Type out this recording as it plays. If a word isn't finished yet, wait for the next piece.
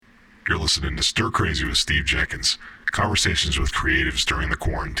You're listening to Stir Crazy with Steve Jenkins. Conversations with creatives during the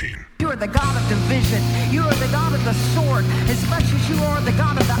quarantine. You are the God of division. You are the God of the sword, as much as you are the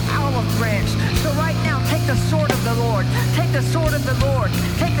God of the olive branch. So right now, take the sword of the Lord. Take the sword of the Lord.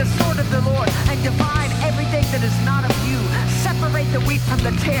 Take the sword of the Lord and divide everything that is not of you. Separate the wheat from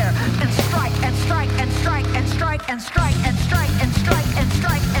the tare, and strike and strike and strike and strike and strike and strike and strike and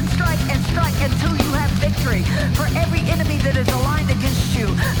strike and strike and strike until you have victory. For every enemy that is aligned against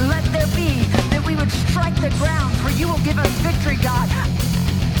you, let there be that we would strike the ground, for you will give us victory, God.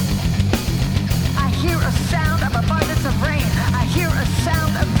 I hear a sound of abundance of rain. I hear a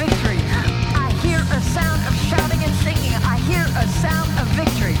sound of victory. I hear a sound of shouting and singing. I hear a sound of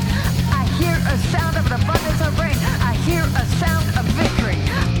victory. I hear a sound of an abundance of rain. I hear a sound of victory.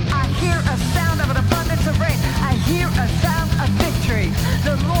 I hear a sound of an abundance of rain. I hear a sound of victory.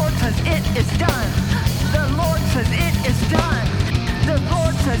 The Lord says it is done. The Lord says it is done. The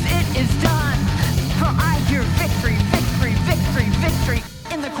Lord says it is done. For I hear victory, victory, victory, victory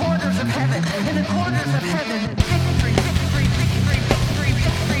in the corners of heaven, in the corners of heaven. Victory, victory, victory, victory,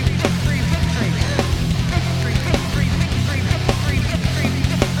 victory, victory, victory. Victory, victory, victory, victory, victory,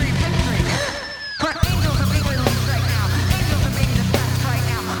 victory, victory. For angels are being released right now. Angels are being dispatched right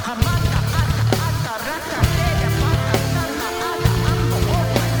now. Hamata, ata, ata, rata, ede, pata, santa, ata, ambo,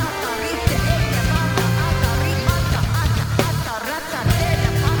 opa, nata, rite, ede, pata, ata, ripata, ata, ata, rata, ede,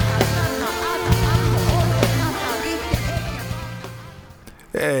 pata, santa, ata, ambo, opa, nata, rite, ede.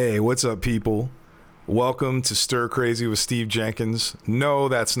 Hey, what's up, people? Welcome to Stir Crazy with Steve Jenkins. No,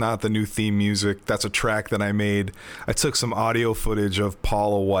 that's not the new theme music. That's a track that I made. I took some audio footage of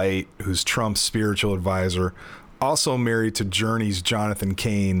Paula White, who's Trump's spiritual advisor, also married to Journey's Jonathan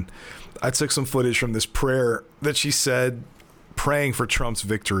Cain. I took some footage from this prayer that she said, praying for Trump's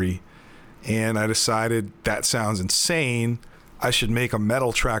victory, and I decided that sounds insane. I should make a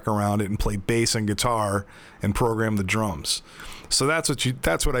metal track around it and play bass and guitar and program the drums. So that's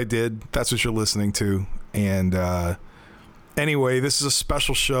what I did. That's what you're listening to. And anyway, this is a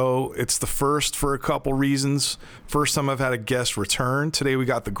special show. It's the first for a couple reasons. First time I've had a guest return. Today we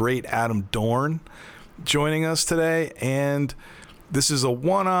got the great Adam Dorn joining us today, and this is a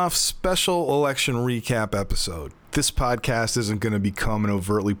one-off special election recap episode. This podcast isn't going to become an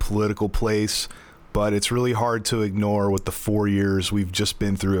overtly political place, but it's really hard to ignore what the 4 years we've just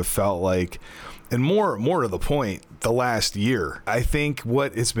been through have felt like. And more to the point, the last year. I think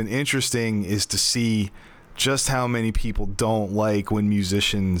what has been interesting is to see just how many people don't like when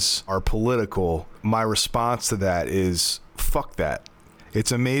musicians are political. My response to that is, fuck that.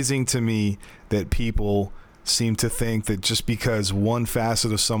 It's amazing to me that people seem to think that just because one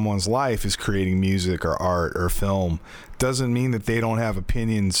facet of someone's life is creating music or art or film doesn't mean that they don't have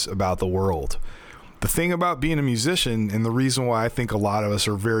opinions about the world. The thing about being a musician, and the reason why I think a lot of us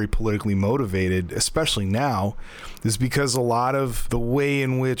are very politically motivated, especially now, is because a lot of the way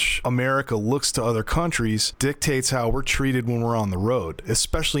in which America looks to other countries dictates how we're treated when we're on the road,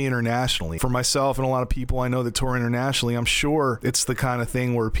 especially internationally. For myself and a lot of people I know that tour internationally, I'm sure it's the kind of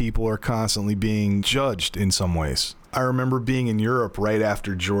thing where people are constantly being judged in some ways. I remember being in Europe right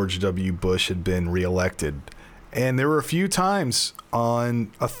after George W. Bush had been reelected, and there were a few times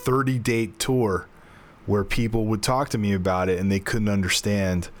on a 30-date tour where people would talk to me about it and they couldn't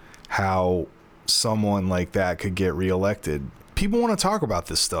understand how someone like that could get reelected. People want to talk about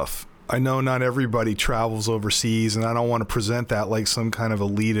this stuff. I know not everybody travels overseas, and I don't want to present that like some kind of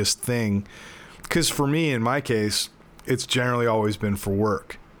elitist thing, because for me, in my case, it's generally always been for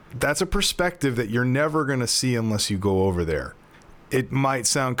work. That's a perspective that you're never going to see unless you go over there. It might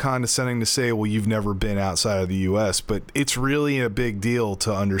sound condescending to say, well, you've never been outside of the U.S., but it's really a big deal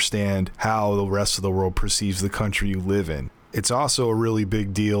to understand how the rest of the world perceives the country you live in. It's also a really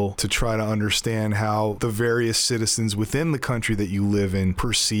big deal to try to understand how the various citizens within the country that you live in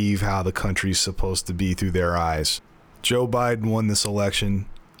perceive how the country's supposed to be through their eyes. Joe Biden won this election.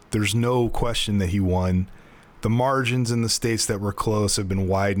 There's no question that he won. The margins in the states that were close have been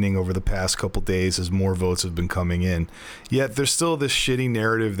widening over the past couple days as more votes have been coming in. Yet there's still this shitty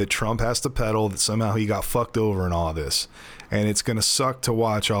narrative that Trump has to peddle, that somehow he got fucked over in all this. And it's going to suck to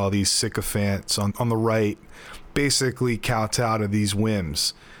watch all these sycophants on the right basically kowtow to these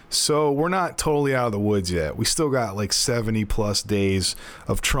whims. So we're not totally out of the woods yet. We still got like 70 plus days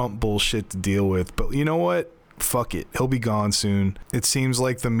of Trump bullshit to deal with. But you know what? Fuck it. He'll be gone soon. It seems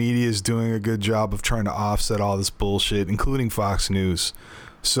like the media is doing a good job of trying to offset all this bullshit, including Fox News.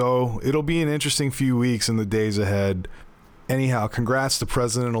 So it'll be an interesting few weeks in the days ahead. Anyhow, congrats to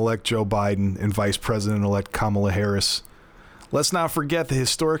President-elect Joe Biden and Vice President-elect Kamala Harris. Let's not forget the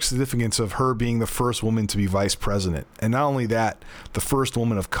historic significance of her being the first woman to be vice president. And not only that, the first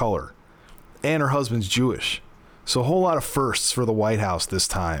woman of color. and her husband's Jewish. So a whole lot of firsts for the White House this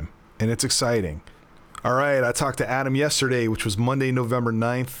time, and it's exciting. All right, I talked to Adam yesterday, which was Monday, November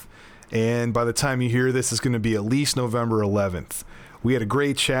 9th, and by the time you hear this, it's going to be at least November 11th. We had a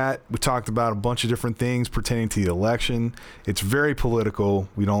great chat. We talked about a bunch of different things pertaining to the election. It's very political.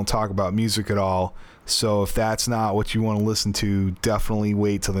 We don't talk about music at all. So if that's not what you want to listen to, definitely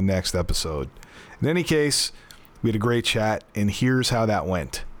wait till the next episode. In any case, we had a great chat, and here's how that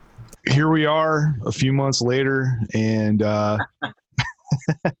went. Here we are a few months later, and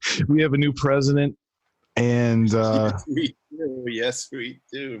we have a new president. And yes, we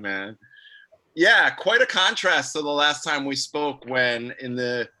do, man. Yeah, quite a contrast to the last time we spoke when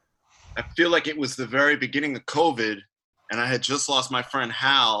I feel like it was the very beginning of COVID, and I had just lost my friend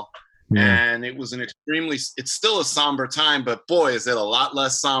Hal, and it was it's still a somber time, but boy, is it a lot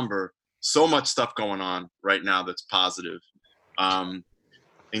less somber. So much stuff going on right now that's positive,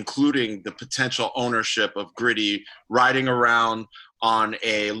 including the potential ownership of Gritty riding around on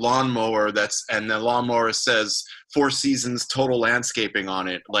a lawnmower and the lawnmower says 4 Seasons Total Landscaping on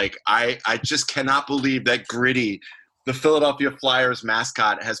it. Like, I just cannot believe that Gritty, the Philadelphia Flyers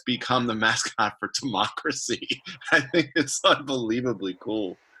mascot, has become the mascot for democracy. I think it's unbelievably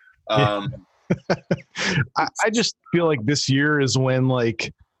cool. I just feel like this year is when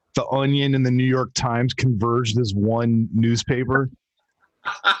like the Onion and the New York Times converged as one newspaper.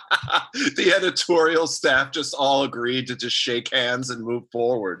 The editorial staff just all agreed to just shake hands and move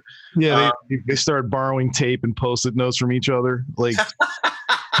forward. Yeah, they started borrowing tape and post-it notes from each other. Like,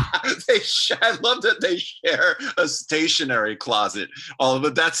 I love that they share a stationery closet. All of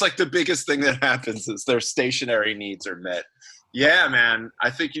it. That's like the biggest thing that happens is their stationery needs are met. Yeah, man, I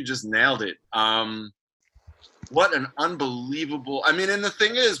think you just nailed it. What an unbelievable. I mean, and the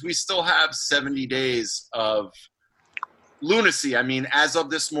thing is, we still have 70 days of lunacy. I mean, as of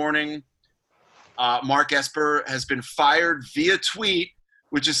this morning, Mark Esper has been fired via tweet,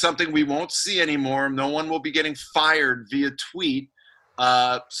 which is something we won't see anymore. No one will be getting fired via tweet.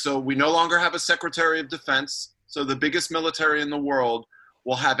 So we no longer have a Secretary of Defense. So the biggest military in the world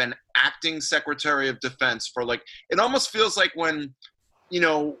will have an acting Secretary of Defense for like, it almost feels like when,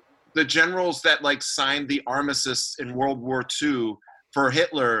 the generals that like signed the armistice in World War II for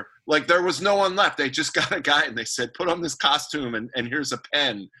Hitler, like there was no one left. They just got a guy and they said, put on this costume and here's a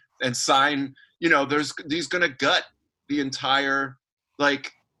pen and sign. He's going to gut the entire,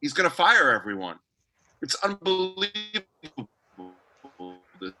 like he's going to fire everyone. It's unbelievable.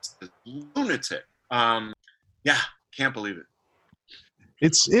 It's lunatic. Yeah, can't believe it.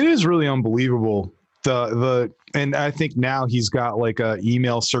 It is really unbelievable. And I think now he's got like a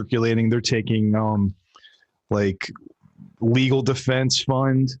email circulating. They're taking like legal defense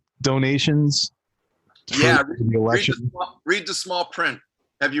fund donations. Yeah, for the election. Read the small print.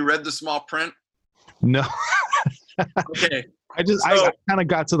 Have you read the small print? No. Okay. I kind of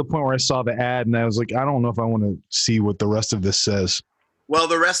got to the point where I saw the ad and I was like, I don't know if I want to see what the rest of this says. Well,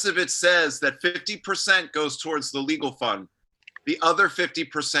 the rest of it says that 50% goes towards the legal fund. The other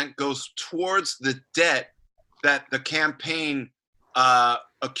 50% goes towards the debt that the campaign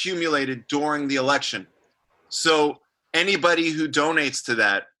accumulated during the election. So anybody who donates to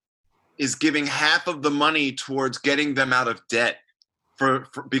that is giving half of the money towards getting them out of debt.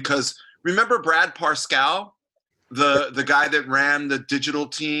 Because remember Brad Parscale, the guy that ran the digital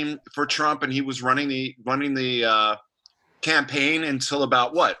team for Trump, and he was running the campaign until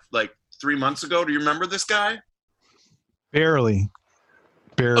about like 3 months ago. Do you remember this guy? Barely.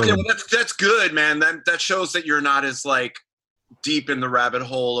 Okay, well that's good, man. That shows that you're not as like deep in the rabbit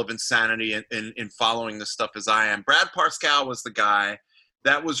hole of insanity in following this stuff as I am. Brad Parscale was the guy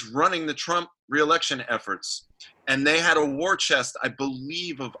that was running the Trump re-election efforts, and they had a war chest, I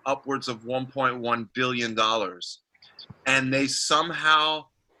believe, of upwards of $1.1 billion, and they somehow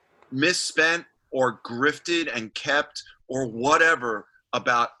misspent or grifted and kept or whatever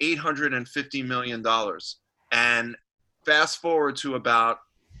about $850 million. And fast forward to about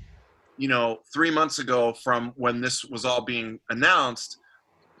 3 months ago from when this was all being announced,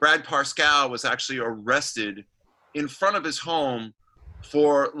 Brad Parscale was actually arrested in front of his home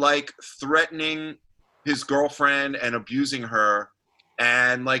for like threatening his girlfriend and abusing her.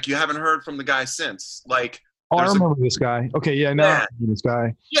 And like, you haven't heard from the guy since. Like, I remember this guy. Okay. Yeah. No, I remember this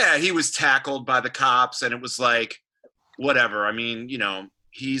guy. Yeah. He was tackled by the cops and it was like, whatever. I mean,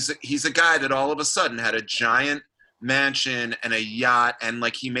 he's a guy that all of a sudden had a giant mansion and a yacht, and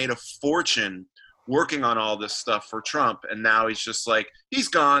like he made a fortune working on all this stuff for Trump, and now he's just like, he's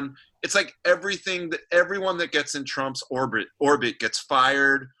gone. It's like everyone that gets in Trump's orbit gets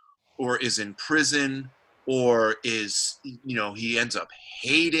fired or is in prison or is, he ends up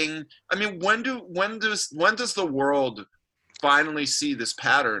hating. I mean, when does the world finally see this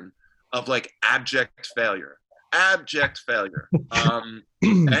pattern of like abject failure, and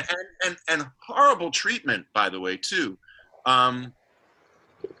horrible treatment, by the way, too.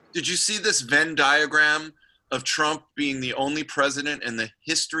 Did you see this Venn diagram of Trump being the only president in the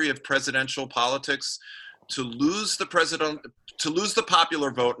history of presidential politics to lose the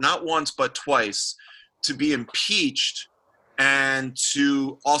popular vote, not once but twice, to be impeached, and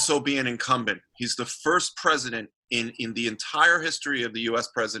to also be an incumbent? He's the first president in the entire history of the U.S.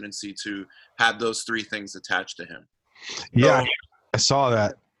 presidency to have those three things attached to him. Yeah, so, I saw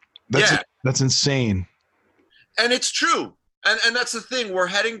that. That's insane. And it's true. And that's the thing. We're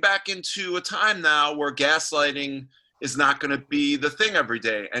heading back into a time now where gaslighting is not going to be the thing every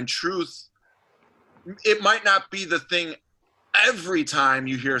day. And truth, it might not be the thing every time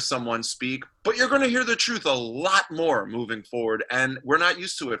you hear someone speak, but you're going to hear the truth a lot more moving forward. And we're not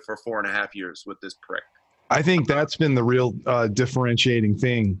used to it for 4.5 years with this prick. I think that's been the real differentiating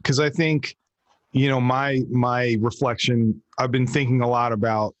thing. Because I think, my reflection, I've been thinking a lot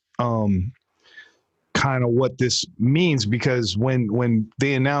about kind of what this means, because when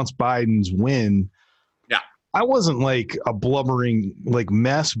they announced Biden's win, I wasn't like a blubbering like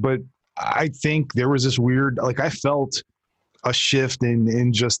mess, but I think there was this weird, like I felt a shift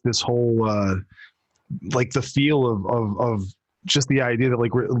in just this whole like the feel of just the idea that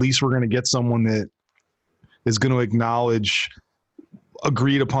like at least we're going to get someone that is going to acknowledge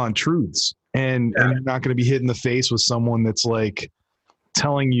agreed upon truths, and you're not going to be hit in the face with someone that's like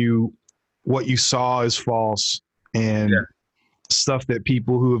telling you what you saw is false and stuff that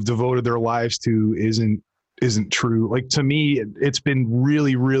people who have devoted their lives to isn't true. Like, to me, it's been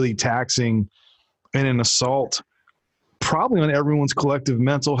really, really taxing and an assault probably on everyone's collective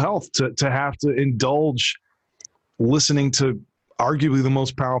mental health to have to indulge listening to arguably the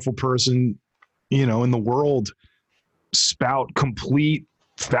most powerful person, in the world spout complete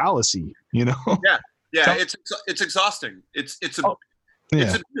fallacy, Yeah. It's exhausting. It's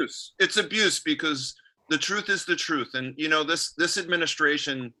abuse. It's abuse, because the truth is the truth. And, this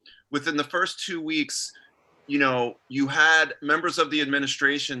administration, within the first 2 weeks, you had members of the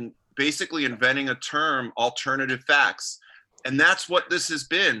administration basically inventing a term, alternative facts. And that's what this has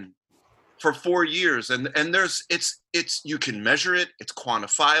been for 4 years. And it's you can measure it. It's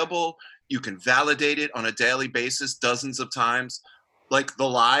quantifiable. You can validate it on a daily basis, dozens of times. Like, the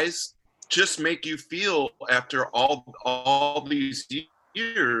lies just make you feel, after all these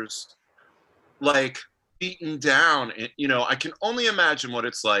years, like beaten down. I can only imagine what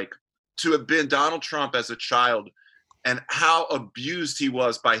it's like to have been Donald Trump as a child, and how abused he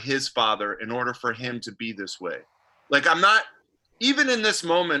was by his father in order for him to be this way. Like, I'm not, even in this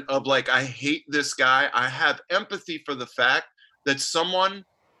moment of like, I hate this guy, I have empathy for the fact that someone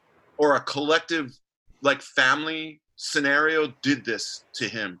or a collective like family scenario did this to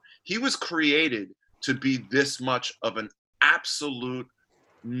him. He was created to be this much of an absolute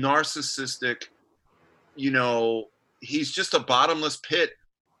narcissistic, he's just a bottomless pit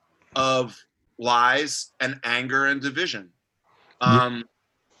of lies and anger and division.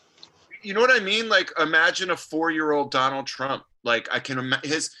 You know what I mean? Like, imagine a 4-year-old Donald Trump. Like, I can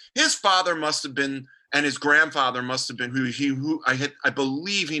imagine his father must have been, and his grandfather must have been, who I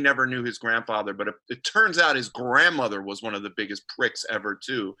believe he never knew his grandfather, but it turns out his grandmother was one of the biggest pricks ever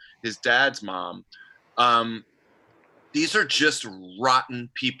too. His dad's mom. These are just rotten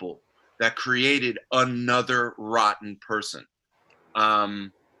people that created another rotten person. For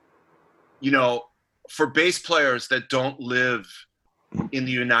bass players that don't live in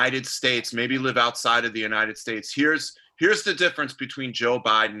the United States, maybe live outside of the United States, here's the difference between Joe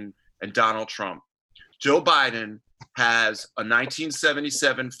Biden and Donald Trump. Joe Biden has a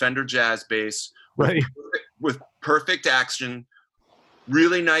 1977 Fender Jazz bass, right, with perfect action,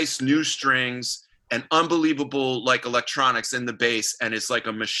 really nice new strings, and unbelievable like electronics in the bass, and it's like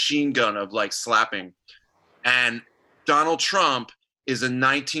a machine gun of like slapping. And Donald Trump is a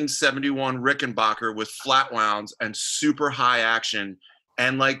 1971 Rickenbacker with flat wounds and super high action,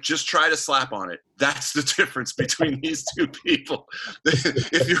 and like, just try to slap on it. That's the difference between these two people.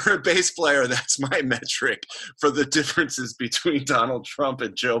 If you're a bass player, that's my metric for the differences between Donald Trump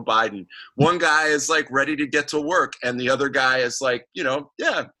and Joe Biden. One guy is like ready to get to work, and the other guy is like,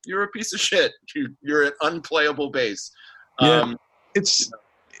 yeah, you're a piece of shit. You're an unplayable bass. Yeah,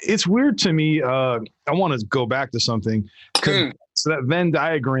 it's weird to me. I want to go back to something. So that Venn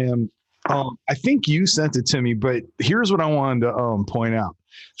diagram, I think you sent it to me, but here's what I wanted to point out.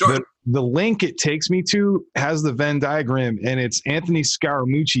 Sure. The link it takes me to has the Venn diagram, and it's Anthony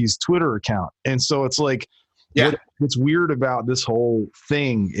Scaramucci's Twitter account. And so it's like Yeah. What's weird about this whole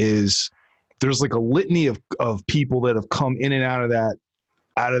thing is there's like a litany of people that have come in and out of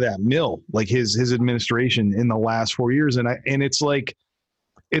that mill, like his administration in the last 4 years. And it's like,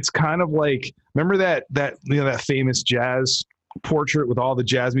 it's kind of like, remember that famous jazz portrait with all the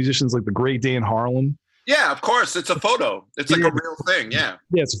jazz musicians, like the Great Day in Harlem? Yeah, of course. It's a photo. It's like a real thing. Yeah.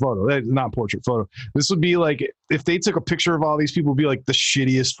 Yeah, it's a photo. That's not portrait, photo. This would be like, if they took a picture of all these people, it'd be like the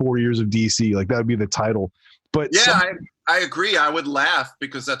shittiest 4 years of DC. Like that would be the title. But yeah, I agree. I would laugh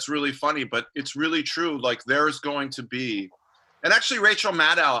because that's really funny, but it's really true. Like there's going to be, and actually Rachel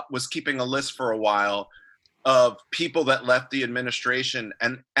Maddow was keeping a list for a while of people that left the administration.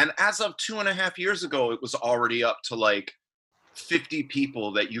 And as of 2.5 years ago, it was already up to like 50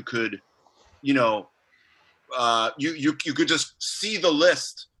 people that you could, you know, you could just see the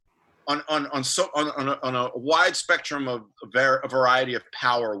list on a wide spectrum of a variety of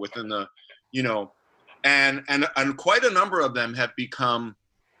power within the, you know, and quite a number of them have become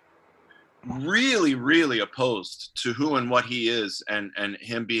really, really opposed to who and what he is and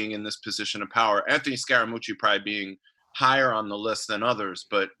him being in this position of power. Anthony Scaramucci probably being higher on the list than others,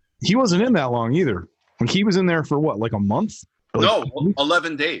 but he wasn't in that long either. Like he was in there for what, like a month? No,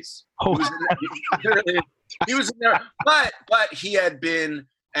 11 days. Oh. He was in there, but he had been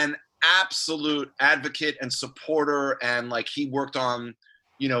an absolute advocate and supporter, and like he worked on,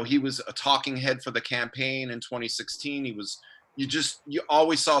 you know, he was a talking head for the campaign in 2016. You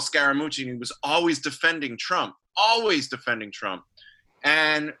always saw Scaramucci, and he was always defending Trump.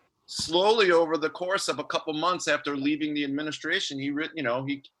 And slowly over the course of a couple months after leaving the administration,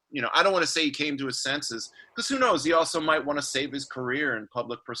 I don't want to say he came to his senses, because who knows, he also might want to save his career and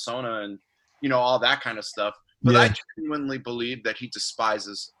public persona and, you know, all that kind of stuff. But yeah. I genuinely believe that he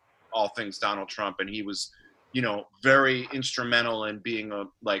despises all things Donald Trump, and he was, you know, very instrumental in being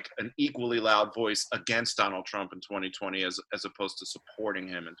an equally loud voice against Donald Trump in 2020 as opposed to supporting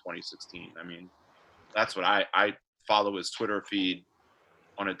him in 2016. I mean, that's what I follow his Twitter feed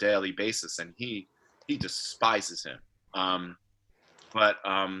on a daily basis, and he despises him. But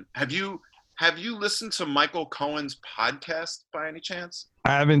have you listened to Michael Cohen's podcast by any chance?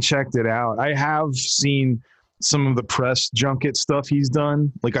 I haven't checked it out. I have seen some of the press junket stuff he's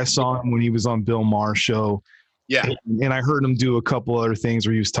done. Like I saw him when he was on Bill Maher's show. Yeah. And I heard him do a couple other things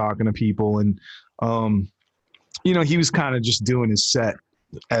where he was talking to people, and you know, he was kind of just doing his set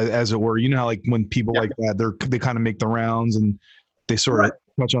as it were. You know how like when people like that, they kind of make the rounds and they sort of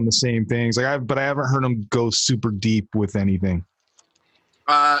touch on the same things. But I haven't heard him go super deep with anything.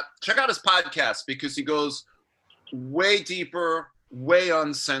 Check out his podcast, because he goes way deeper, way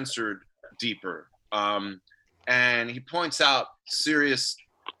uncensored deeper. And he points out serious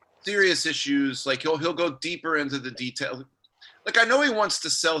issues. Like he'll go deeper into the detail. Like I know he wants to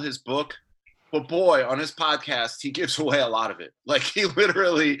sell his book, but boy, on his podcast, he gives away a lot of it. Like he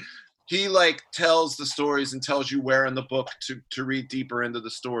like tells the stories and tells you where in the book to read deeper into the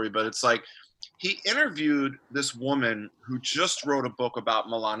story. But it's like, he interviewed this woman who just wrote a book about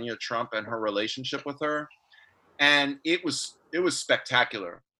Melania Trump and her relationship with her. And it was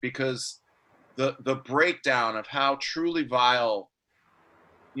spectacular, because the breakdown of how truly vile,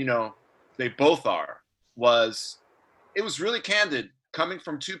 you know, they both are, it was really candid, coming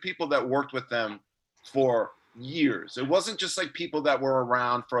from two people that worked with them for years. It wasn't just like people that were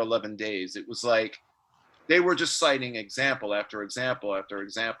around for 11 days. It was like they were just citing example after example after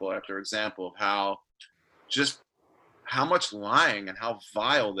example after example of how much lying and how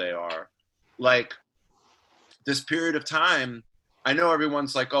vile they are. Like this period of time, I know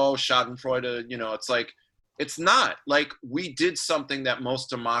everyone's like, oh, Schadenfreude, you know, it's like, it's not. Like, we did something that most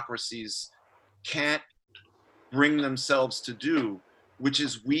democracies can't bring themselves to do, which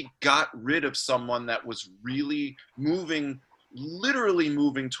is we got rid of someone that was really literally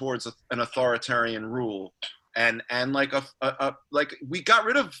moving towards an authoritarian rule. And like like we got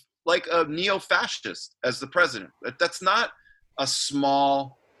rid of like a neo-fascist as the president. That's not a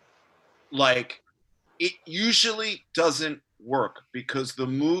small, like, it usually doesn't work, because the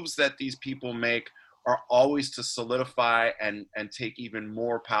moves that these people make are always to solidify and take even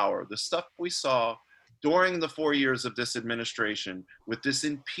more power. The stuff we saw during the 4 years of this administration, with this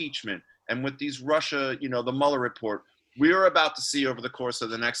impeachment and with these Russia, you know, the Mueller report, we are about to see over the course of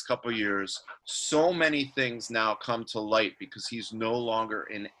the next couple of years, so many things now come to light, because he's no longer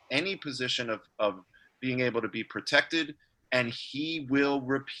in any position of being able to be protected. And he will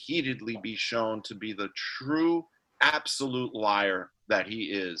repeatedly be shown to be the true, absolute liar that he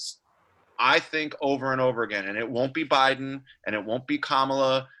is. I think over and over again, and it won't be Biden and it won't be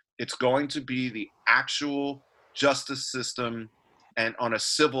Kamala. It's going to be the actual justice system, and on a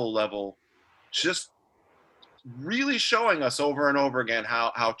civil level, just really showing us over and over again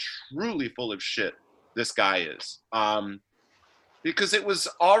how truly full of shit this guy is. Because it was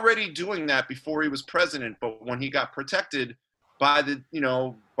already doing that before he was president, but when he got protected by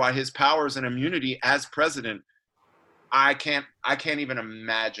by his powers and immunity as president, I can't even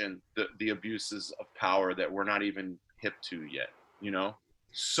imagine the abuses of power that we're not even hip to yet.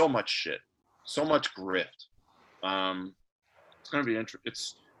 So much shit, so much grift. It's gonna be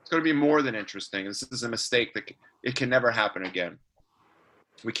it's gonna be more than interesting. This is a mistake that it can never happen again.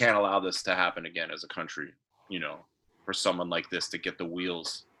 We can't allow this to happen again as a country. For someone like this to get the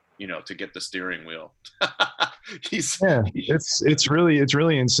wheels, to get the steering wheel. It's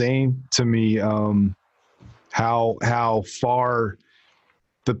really insane to me how far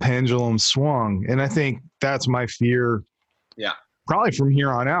the pendulum swung, and I think that's my fear. Yeah, probably from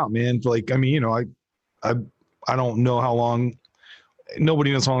here on out, man. Like, I mean, I don't know how long.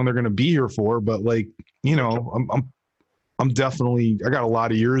 Nobody knows how long they're going to be here for, but like, I'm definitely, I got a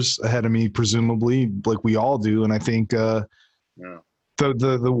lot of years ahead of me, presumably, like we all do. And I think the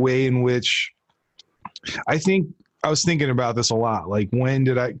way in which I was thinking about this a lot, like when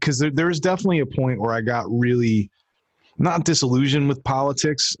did because there's definitely a point where I got really not disillusioned with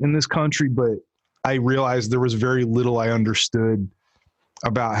politics in this country, but I realized there was very little I understood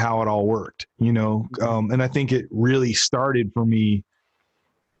about how it all worked, and I think it really started for me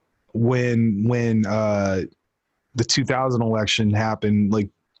when the 2000 election happened, like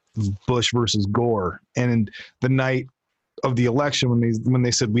Bush versus Gore, and the night of the election when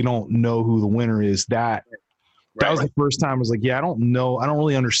they said we don't know who the winner is, that was the first time I was like, yeah, I don't know, I don't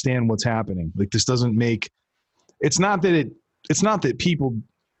really understand what's happening. Like, this doesn't make. It's not that people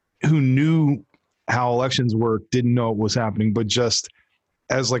who knew how elections work didn't know what was happening, but just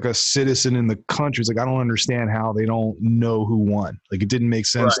as like a citizen in the country, it's like I don't understand how they don't know who won. Like, it didn't make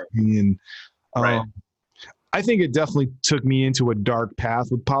sense to me, and I think it definitely took me into a dark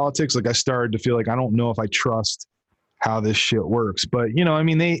path with politics. Like, I started to feel like I don't know if I trust how this shit works. But, I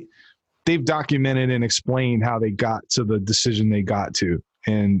mean, they've documented and explained how they got to the decision they got to.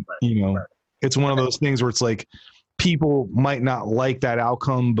 And, it's one of those things where it's like people might not like that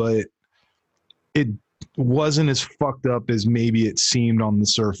outcome, but it wasn't as fucked up as maybe it seemed on the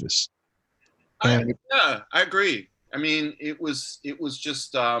surface. I agree. I mean, it was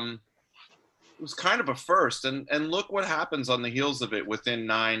just it was kind of a first, and look what happens on the heels of it within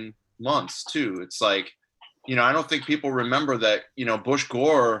 9 months too. It's like, I don't think people remember that, Bush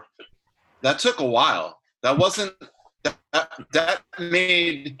Gore, that took a while. That wasn't that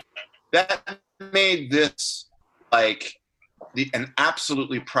made this like an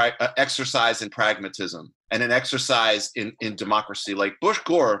absolutely exercise in pragmatism and an exercise in democracy. Like, Bush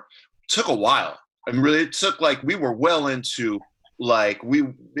Gore took a while. I mean, really, it took, like, we were well into, like,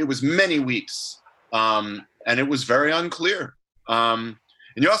 it was many weeks, and it was very unclear. And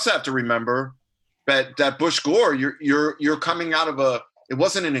you also have to remember that Bush Gore, you're coming out of it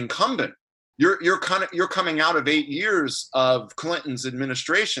wasn't an incumbent. You're coming out of 8 years of Clinton's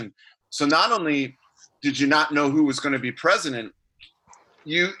administration. So not only did you not know who was going to be president,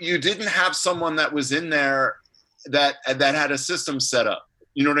 you didn't have someone that was in there that had a system set up.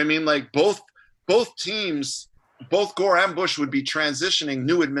 You know what I mean? Like, both teams, both Gore and Bush, would be transitioning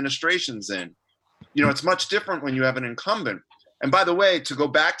new administrations in. It's much different when you have an incumbent. And by the way, to go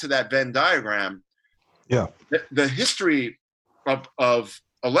back to that Venn diagram, the history of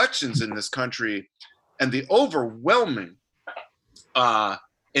elections in this country and the overwhelming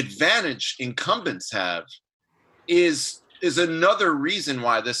advantage incumbents have is another reason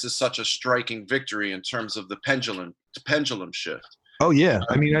why this is such a striking victory in terms of the pendulum shift. Oh yeah,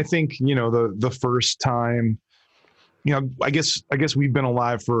 I mean, I think the first time, I guess we've been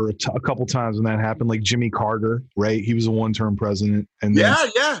alive for a couple times when that happened. Like Jimmy Carter, right? He was a one-term president, and then,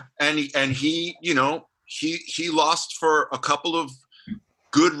 and he he lost for a couple of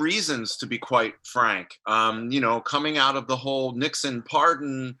good reasons, to be quite frank. Coming out of the whole Nixon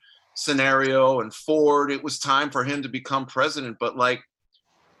pardon scenario and Ford, it was time for him to become president. But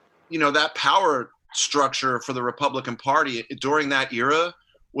that power structure for the Republican Party during that era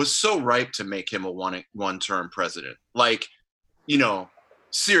was so ripe to make him a one-term president. Like,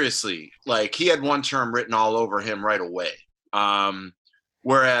 seriously, like, he had one term written all over him right away.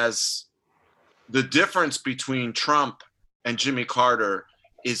 Whereas the difference between Trump and Jimmy Carter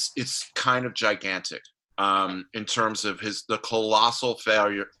it's kind of gigantic in terms of the colossal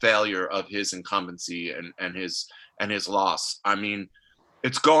failure of his incumbency and his loss. I mean,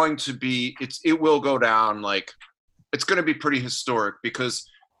 it will go down, like, it's going to be pretty historic, because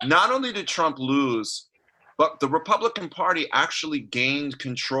not only did Trump lose, but the Republican Party actually gained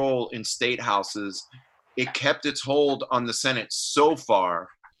control in state houses it kept its hold on the Senate so far.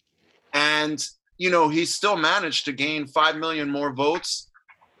 And, he still managed to gain 5 million more votes,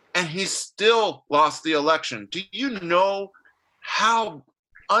 and he still lost the election. Do you know how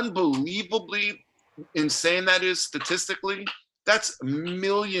unbelievably insane that is statistically? That's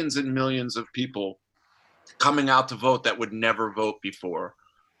millions and millions of people coming out to vote that would never vote before.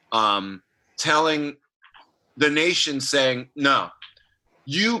 Telling the nation, saying, no,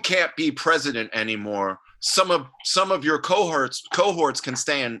 you can't be president anymore. Some of your cohorts can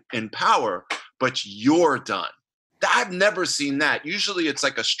stay in power, but you're done. I've never seen that. Usually it's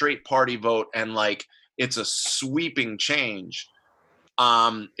like a straight party vote and like it's a sweeping change.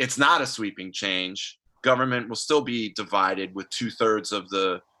 It's not a sweeping change. Government will still be divided with 2/3 of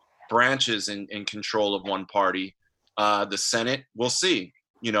the branches in control of one party. The Senate, we'll see.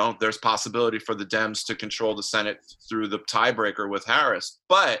 There's possibility for the Dems to control the Senate through the tiebreaker with Harris.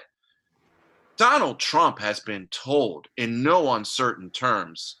 But Donald Trump has been told in no uncertain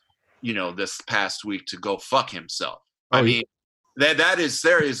terms, this past week to go fuck himself. I mean,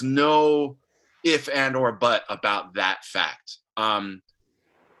 there is no if and or but about that fact.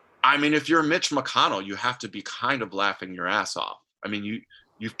 I mean, if you're Mitch McConnell, you have to be kind of laughing your ass off. I mean,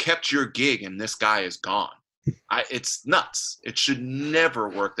 you've kept your gig and this guy is gone. It's nuts. It should never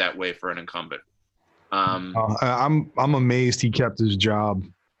work that way for an incumbent. I'm amazed he kept his job.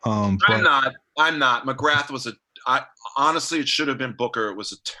 I'm not. McGrath honestly, it should have been Booker. It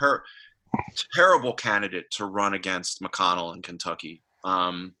was a terrible candidate to run against McConnell in Kentucky.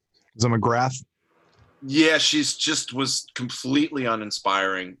 Is it McGrath? Yeah, was completely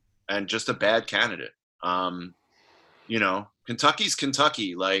uninspiring and just a bad candidate. Kentucky's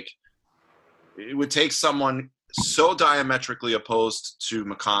Kentucky. Like, it would take someone so diametrically opposed to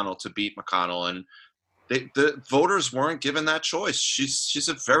McConnell to beat McConnell, and the voters weren't given that choice. She's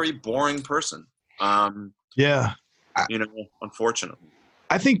a very boring person. Unfortunately.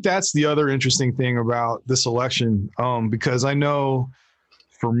 I think that's the other interesting thing about this election, because I know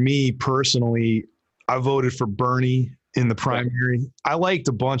for me personally, I voted for Bernie in the primary. I liked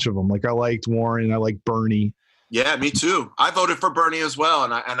a bunch of them. Like, I liked Warren, I liked Bernie. Yeah, me too. I voted for Bernie as well,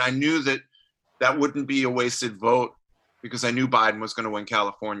 and I knew that wouldn't be a wasted vote because I knew Biden was going to win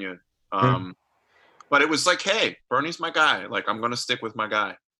California. But it was like, hey, Bernie's my guy. Like, I'm going to stick with my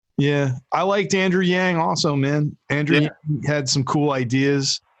guy. Yeah, I liked Andrew Yang also, man. Andrew Yang had some cool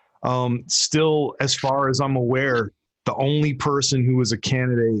ideas. Still, as far as I'm aware, the only person who was a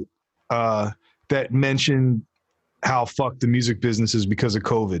candidate that mentioned how fucked the music business is because of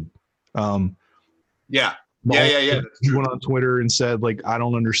COVID. Yeah. He went on Twitter and said, like, I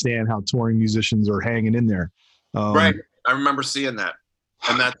don't understand how touring musicians are hanging in there. Right. I remember seeing that.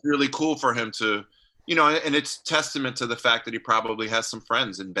 And that's really cool for him to, and it's testament to the fact that he probably has some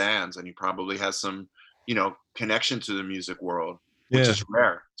friends in bands and he probably has some, connection to the music world, which is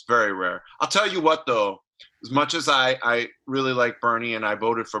rare. It's very rare. I'll tell you what, though, as much as I really like Bernie and I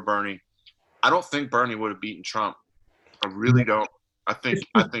voted for Bernie, I don't think Bernie would have beaten Trump. I really don't. I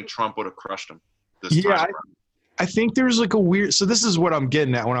think Trump would have crushed him this time. I think there's like a weird. So this is what I'm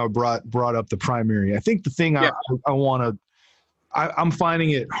getting at when I brought up the primary. I think the thing I want to. I'm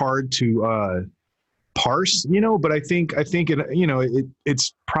finding it hard to parse, but I think it,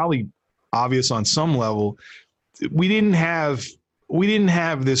 it's probably obvious on some level. We didn't have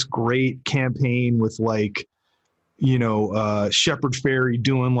this great campaign with like, Shepard Fairey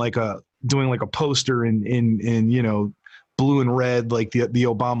doing like a poster in blue and red, like the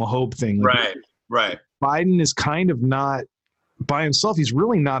Obama Hope thing. Like, right. Biden is kind of not by himself. He's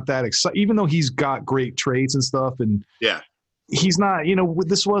really not that excited, even though he's got great traits and stuff. And he's not,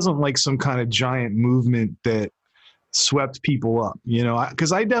 this wasn't like some kind of giant movement that swept people up,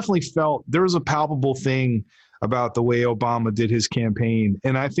 because I definitely felt there was a palpable thing about the way Obama did his campaign.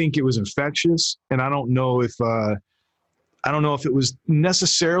 And I think it was infectious. And I don't know if it was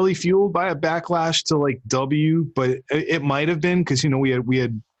necessarily fueled by a backlash to like W, but it might have been because,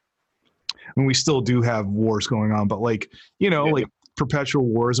 we still do have wars going on, but like perpetual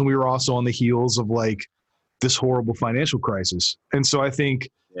wars. And we were also on the heels of like this horrible financial crisis. And so I think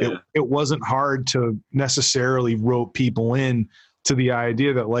it wasn't hard to necessarily rope people in to the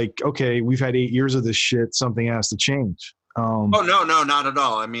idea that like, okay, we've had 8 years of this shit. Something has to change. No, not at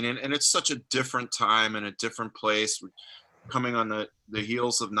all. I mean, and it's such a different time and a different place. We're coming on the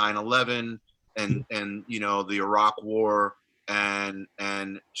heels of 9/11 and the Iraq War and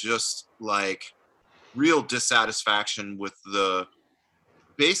just like real dissatisfaction with the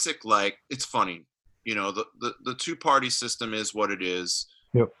basic, like, it's funny, the two-party system is what it is.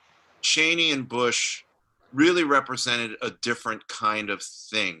 Yep. Cheney and Bush really represented a different kind of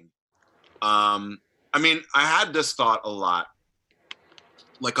thing. I mean, I had this thought a lot.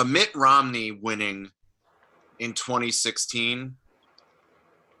 Like a Mitt Romney winning in 2016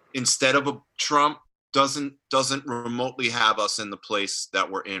 instead of a Trump doesn't remotely have us in the place that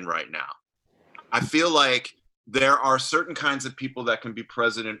we're in right now. I feel like there are certain kinds of people that can be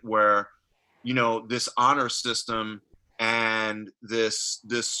president where, you know, this honor system and this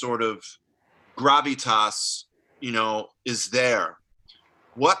sort of gravitas, you know, is there.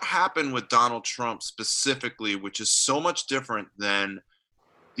 What happened with Donald Trump specifically, which is so much different than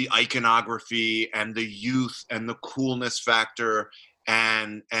the iconography and the youth and the coolness factor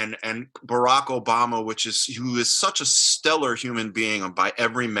and Barack Obama, who is such a stellar human being by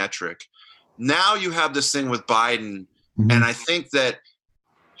every metric. Now you have this thing with Biden, and I think that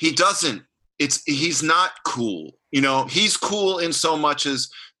he's not cool. You know, he's cool in so much as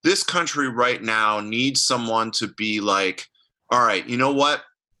this country right now needs someone to be like, all right, you know what?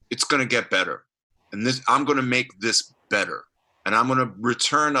 It's going to get better. And I'm going to make this better. And I'm going to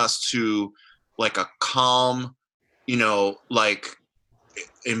return us to like a calm, you know, like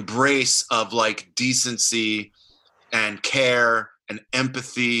embrace of like decency and care and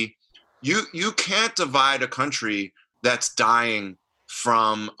empathy. You can't divide a country that's dying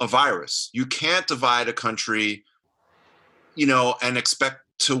from a virus. You can't divide a country, you know, and expect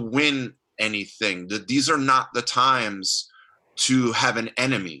to win anything. These are not the times to have an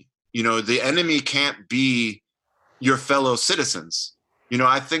enemy. You know, the enemy can't be your fellow citizens. You know,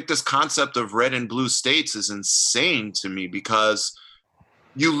 I think this concept of red and blue states is insane to me, because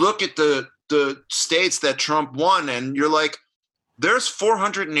you look at the states that Trump won and you're like, there's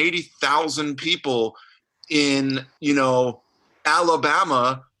 480,000 people in, you know,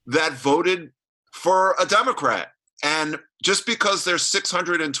 Alabama that voted for a Democrat. And just because there's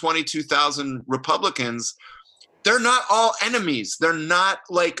 622,000 Republicans, they're not all enemies. They're not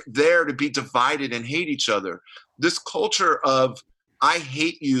like there to be divided and hate each other. This culture of I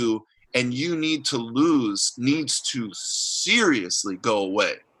hate you and you need to lose needs to seriously go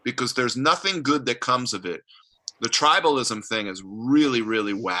away, because there's nothing good that comes of it. The tribalism thing is really,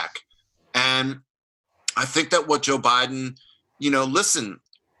 really whack. And I think that what Joe Biden, you know, listen,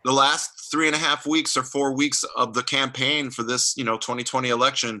 the last 3.5 weeks or 4 weeks of the campaign for this, you know, 2020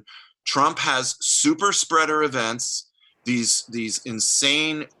 election, Trump has super spreader events, these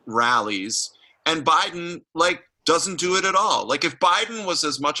insane rallies, and Biden like doesn't do it at all. Like if Biden was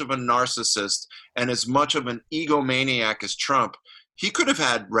as much of a narcissist and as much of an egomaniac as Trump, he could have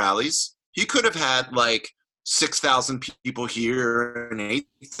had rallies. He could have had like 6,000 people here and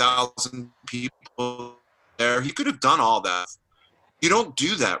 8,000 people there. He could have done all that. You don't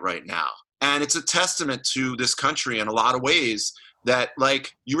do that right now. And it's a testament to this country in a lot of ways that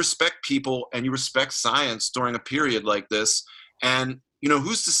like you respect people and you respect science during a period like this. And, you know,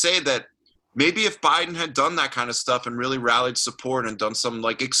 who's to say that maybe if Biden had done that kind of stuff and really rallied support and done some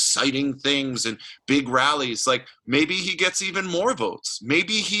like exciting things and big rallies, like maybe he gets even more votes.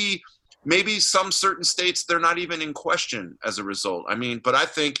 Maybe some certain states, they're not even in question as a result. I mean, but I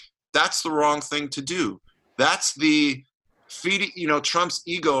think that's the wrong thing to do. That's the feeding, you know, Trump's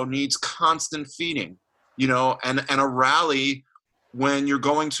ego needs constant feeding, you know, and a rally when you're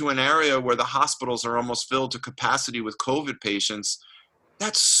going to an area where the hospitals are almost filled to capacity with COVID patients.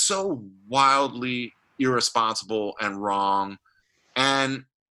 That's so wildly irresponsible and wrong. And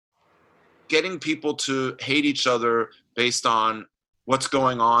getting people to hate each other based on what's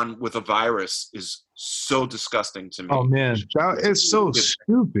going on with a virus is so disgusting to me. Oh man, it's so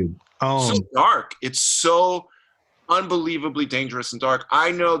stupid. So dark. It's so unbelievably dangerous and dark.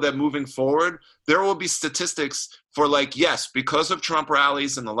 I know that moving forward, there will be statistics for like, yes, because of Trump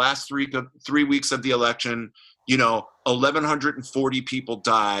rallies in the last 3 weeks of the election, you know, 1,140 people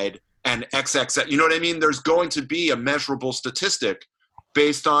died and XXX, you know what I mean? There's going to be a measurable statistic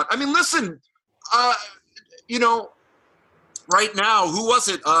based on, I mean, listen, you know, right now, who was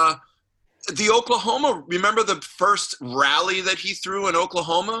it? The Oklahoma, remember the first rally that he threw in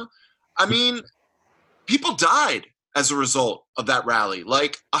Oklahoma? I mean, people died as a result of that rally.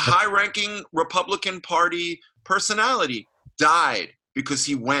 Like a high-ranking Republican Party personality died because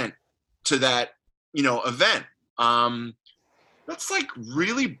he went to that, you know, event. That's like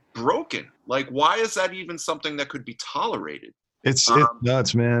really broken. Like, why is that even something that could be tolerated? It's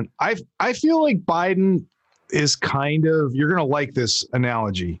nuts, man. I feel like Biden is kind of, you're gonna like this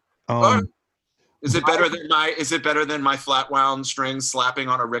analogy. Is it better than my flat wound strings slapping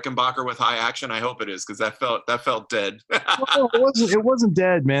on a Rickenbacker with high action? I hope it is, because that felt dead. No, it wasn't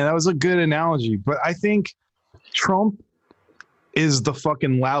dead, man. That was a good analogy. But I think Trump is the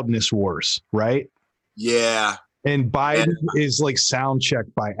fucking loudness wars, right? Yeah. And Biden is like sound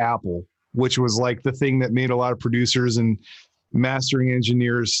checked by Apple. which was like the thing that made a lot of producers and mastering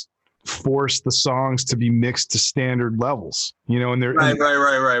engineers force the songs to be mixed to standard levels, you know, and they're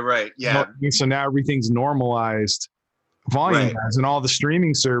right. Yeah. So now everything's normalized volume Right. and all the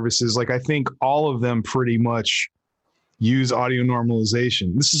streaming services. Like I think all of them pretty much use audio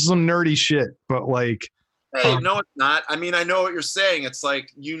normalization. This is some nerdy shit, but like, Hey, no, it's not. I mean, I know what you're saying. It's like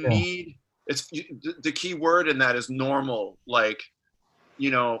the key word in that is normal. Like,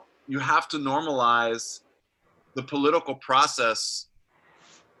 you know, you have to normalize the political process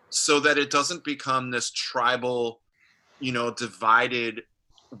so that it doesn't become this tribal, you know, divided,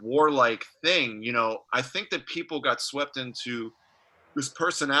 warlike thing. You know, I think that people got swept into this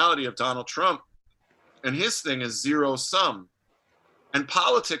personality of Donald Trump, and his thing is zero sum. And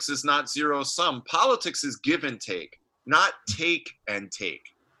politics is not zero sum. Politics is give and take, not take and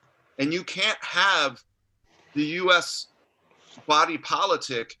take. And you can't have the U.S. body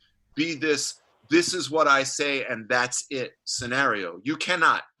politic be this is what I say and that's it scenario. You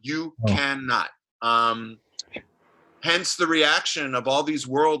cannot. Cannot. Hence the reaction of all these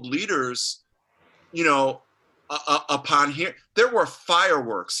world leaders, you know, upon here. There were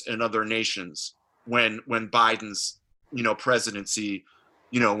fireworks in other nations when Biden's, you know, presidency,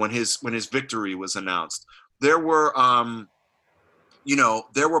 you know, when his victory was announced. There were you know,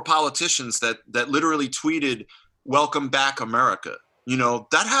 there were politicians that literally tweeted, "Welcome back, America." You know,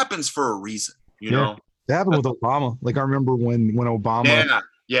 that happens for a reason, you know. That happened with Obama. Like I remember when Obama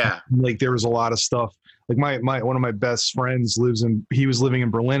like there was a lot of stuff. Like my one of my best friends he was living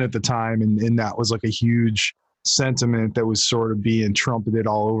in Berlin at the time, and that was like a huge sentiment that was sort of being trumpeted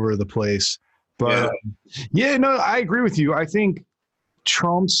all over the place. But no, I agree with you. I think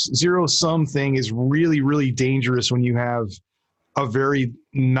Trump's zero sum thing is really, really dangerous when you have a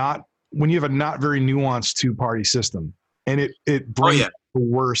not very nuanced two-party system, and it brings the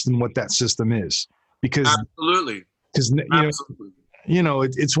worst in what that system is. Because absolutely, because you know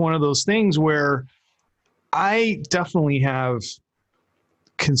it's one of those things where I definitely have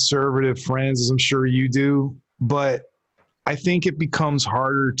conservative friends, as I'm sure you do, but I think it becomes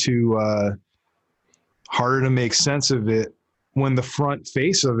harder to make sense of it when the front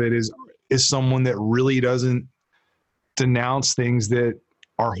face of it is someone that really doesn't denounce things that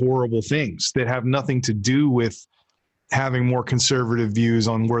are horrible things that have nothing to do with having more conservative views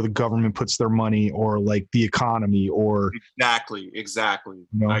on where the government puts their money or like the economy or exactly. You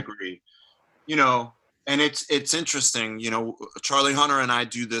know? I agree. You know, and it's interesting, you know, Charlie Hunter and I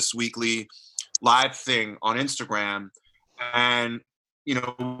do this weekly live thing on Instagram, and you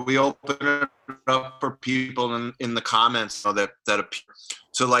know, we open it up for people in the comments, you know, that appear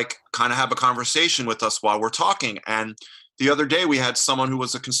to like kind of have a conversation with us while we're talking. And the other day we had someone who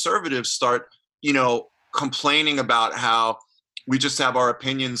was a conservative start, you know, complaining about how we just have our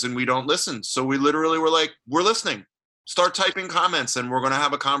opinions and we don't listen. So we literally were like, we're listening. Start typing comments and we're going to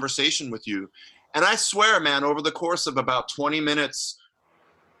have a conversation with you. And I swear, man, over the course of about 20 minutes,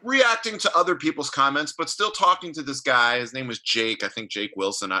 reacting to other people's comments, but still talking to this guy. His name was Jake. I think Jake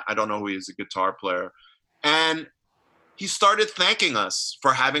Wilson. I don't know who he is, a guitar player. And he started thanking us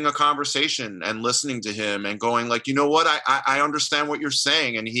for having a conversation and listening to him and going like, you know what? I understand what you're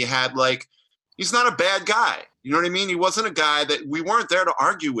saying. And he had like, he's not a bad guy. You know what I mean? He wasn't a guy that we weren't there to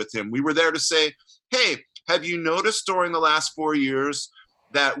argue with him. We were there to say, hey, have you noticed during the last 4 years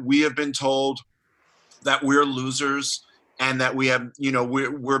that we have been told that we're losers and that we have, you know,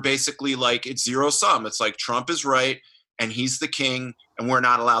 we're basically like, it's zero sum. It's like Trump is right and he's the king and we're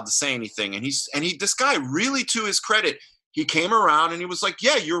not allowed to say anything. And this guy really, to his credit, he came around and he was like,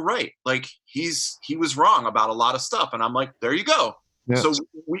 yeah, you're right. Like he was wrong about a lot of stuff. And I'm like, there you go. Yes. So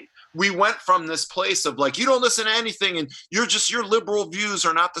we went from this place of like, you don't listen to anything and your liberal views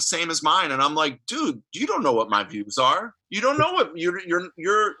are not the same as mine. And I'm like, dude, you don't know what my views are. You don't know what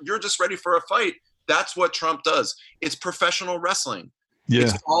you're just ready for a fight. That's what Trump does. It's professional wrestling. Yeah.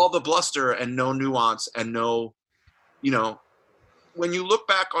 It's all the bluster and no nuance and no, you know, when you look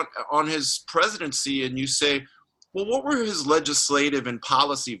back on his presidency and you say, well, what were his legislative and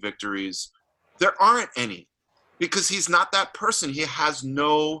policy victories? There aren't any, because he's not that person. He has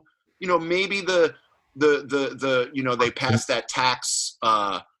no, you know, maybe the you know, they passed that tax,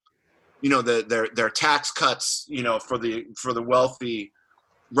 you know, their tax cuts, you know, for the wealthy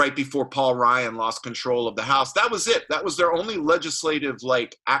right before Paul Ryan lost control of the House. That was it. That was their only legislative,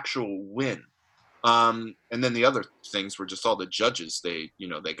 like, actual win. And then the other things were just all the judges they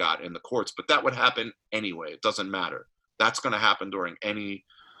got in the courts. But that would happen anyway. It doesn't matter. That's going to happen during any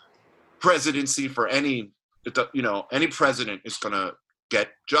presidency for any president is going to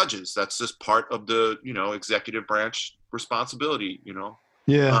get judges. That's just part of the, you know, executive branch responsibility, you know.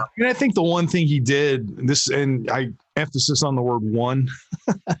 Yeah. And I think the one thing he did this, and I emphasis on the word one,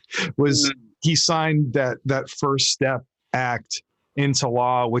 was he signed that First Step Act into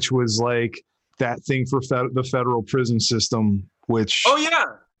law, which was like that thing for the federal prison system, which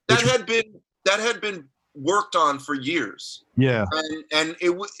that had been worked on for years. Yeah. And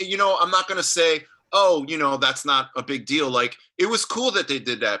it, you know, I'm not going to say, oh, you know, that's not a big deal. Like, it was cool that they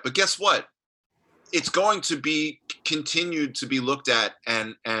did that, but guess what? It's going to be continued to be looked at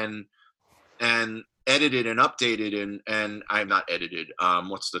and edited and updated and I'm not edited.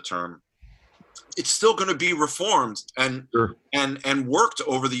 What's the term? It's still going to be reformed and worked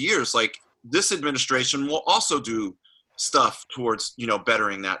over the years. Like, this administration will also do stuff towards, you know,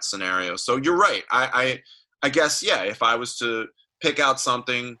 bettering that scenario. So you're right. I guess, yeah, if I was to pick out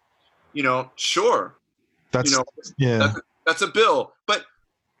something, you know, sure. That's a bill. But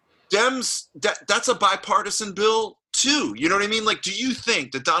Dems, that's a bipartisan bill too. You know what I mean? Like, do you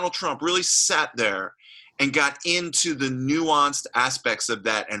think that Donald Trump really sat there and got into the nuanced aspects of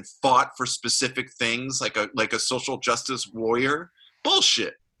that and fought for specific things like a social justice warrior?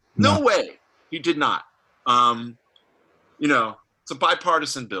 Bullshit. No way. He did not. You know, it's a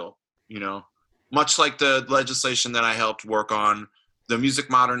bipartisan bill, you know, much like the legislation that I helped work on, the Music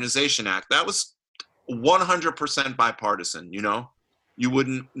Modernization Act. That was 100% bipartisan, you know. You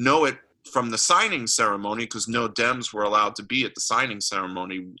wouldn't know it from the signing ceremony because no Dems were allowed to be at the signing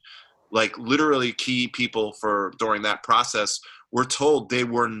ceremony. Like, literally key people during that process were told they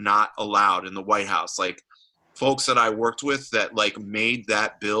were not allowed in the White House. Like, folks that I worked with that like made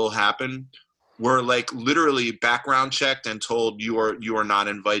that bill happen were like literally background checked and told you are not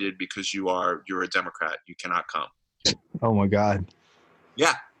invited because you're a Democrat. You cannot come. Oh my God.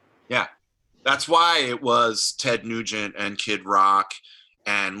 Yeah. Yeah. That's why it was Ted Nugent and Kid Rock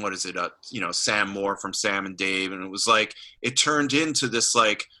and what is it? You know, Sam Moore from Sam and Dave. And it was like, it turned into this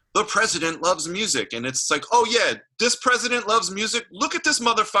like, the president loves music. And it's like, oh yeah, this president loves music. Look at this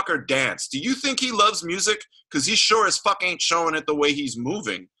motherfucker dance. Do you think he loves music? Because he sure as fuck ain't showing it the way he's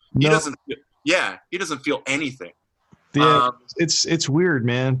moving. He doesn't feel anything. Yeah, it's weird,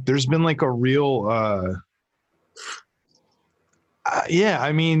 man. There's been like a real,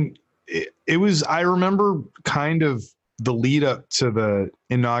 I mean, it was, I remember kind of the lead up to the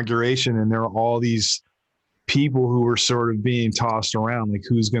inauguration, and there were all these people who were sort of being tossed around, like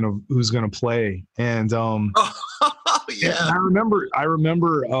who's gonna play. And yeah. I remember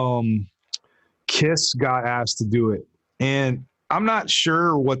Kiss got asked to do it, and I'm not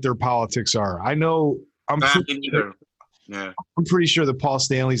sure what their politics are. I know I'm pretty sure that Paul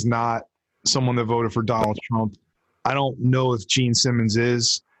Stanley's not someone that voted for Donald Trump. I don't know if Gene Simmons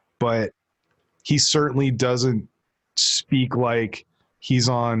is, but he certainly doesn't speak like he's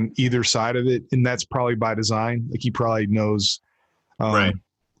on either side of it, and that's probably by design. Like, he probably knows. Right.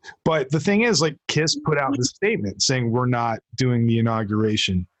 But the thing is, like, Kiss put out this statement saying we're not doing the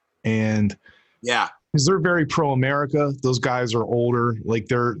inauguration, and because they're very pro-America. Those guys are older. Like,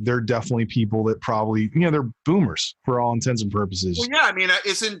 they're definitely people that probably, you know, they're boomers for all intents and purposes. Well, yeah, I mean,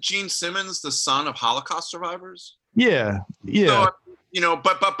 isn't Gene Simmons the son of Holocaust survivors? Yeah. So, you know,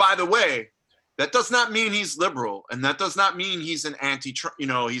 but by the way, that does not mean he's liberal, and that does not mean he's an anti-Trump. You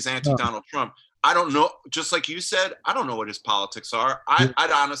know, he's anti-Donald Trump. I don't know. Just like you said, I don't know what his politics are. I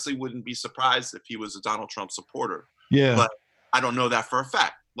honestly wouldn't be surprised if he was a Donald Trump supporter. Yeah, but I don't know that for a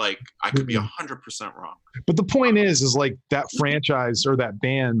fact. Like, I could be 100% wrong. But the point is like that franchise or that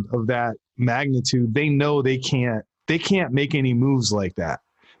band of that magnitude, they know they can't make any moves like that.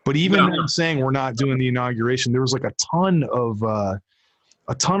 But even them saying we're not doing the inauguration, there was like a ton of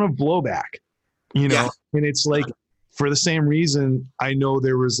blowback, you know. And it's like, for the same reason, I know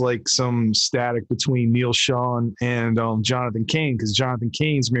there was like some static between Neil Sean and Jonathan Cain, because Jonathan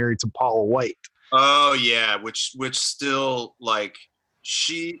Cain's married to Paula White. Oh yeah, which still, like,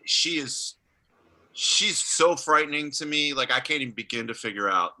 she's so frightening to me. Like, I can't even begin to figure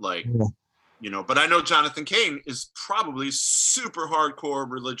out, like, you know. But I know Jonathan Cain is probably super hardcore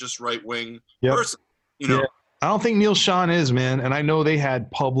religious right wing person. You know, I don't think Neil Sean is, man. And I know they had a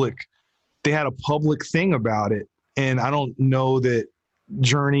public thing about it. And I don't know that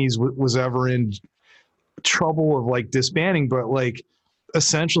Journeys was ever in trouble of like disbanding, but like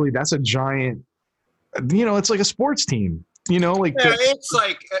essentially that's a giant, you know, it's like a sports team, you know, like it's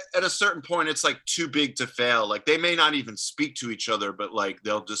like at a certain point, it's like too big to fail. Like, they may not even speak to each other, but like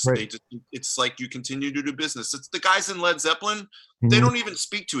it's like you continue to do business. It's the guys in Led Zeppelin. They don't even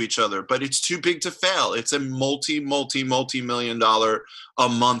speak to each other, but it's too big to fail. It's a multi-million dollar a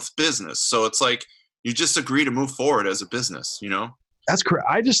month business. So it's like, you just agree to move forward as a business, you know? That's correct.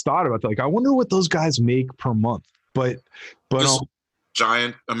 I just thought about that. Like, I wonder what those guys make per month. But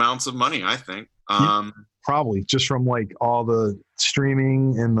giant amounts of money, I think. Probably just from like all the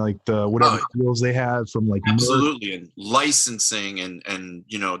streaming and like the whatever deals they had from like absolutely, and licensing and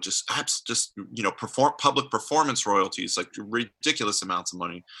just public performance royalties, like ridiculous amounts of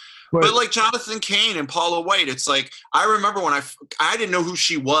money. But like Jonathan Cain and Paula White, it's like I remember when I didn't know who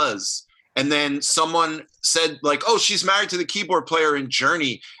she was, and then someone said like, "Oh, she's married to the keyboard player in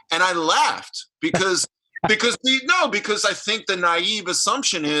Journey," and I laughed because because I think the naive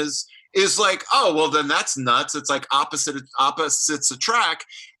assumption is like, oh, well, then that's nuts. It's like opposites attract.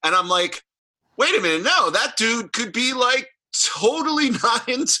 And I'm like, wait a minute. No, that dude could be like totally not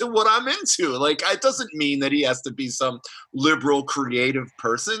into what I'm into. Like, it doesn't mean that he has to be some liberal, creative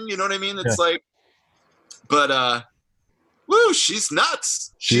person. You know what I mean? It's like, but, woo, she's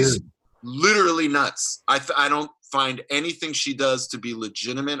nuts. She's literally nuts. I don't find anything she does to be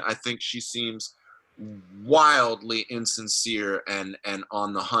legitimate. I think she seems wildly insincere and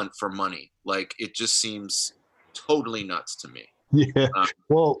on the hunt for money. Like, it just seems totally nuts to me. Yeah.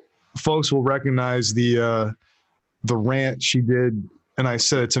 Well, folks will recognize the rant she did, and I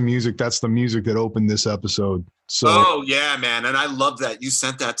said it to music. That's the music that opened this episode. So oh yeah, man. And I love that you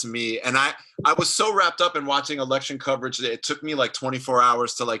sent that to me, and I was so wrapped up in watching election coverage that it took me like 24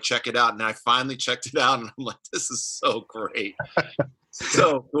 hours to like check it out, and I finally checked it out, and I'm like, this is so great.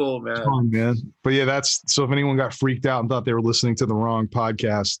 So cool, man. Oh, man. But yeah, that's so if anyone got freaked out and thought they were listening to the wrong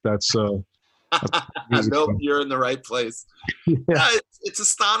podcast, that's nope, you're in the right place. Yeah, it's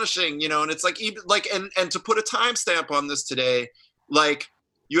astonishing, and it's like even like and to put a timestamp on this today, like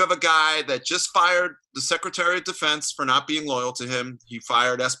you have a guy that just fired the Secretary of Defense for not being loyal to him. He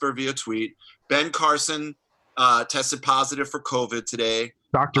fired Esper via tweet. Ben Carson tested positive for COVID today.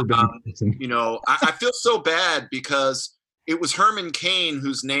 Dr. Ben Carson. I feel so bad because it was Herman Cain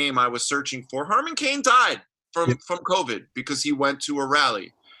whose name I was searching for. Herman Cain died from COVID because he went to a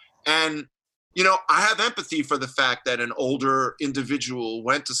rally. And, I have empathy for the fact that an older individual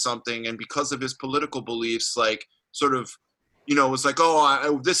went to something and because of his political beliefs, like sort of, was like,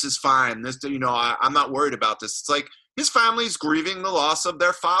 this is fine. This, I'm not worried about this. It's like his family's grieving the loss of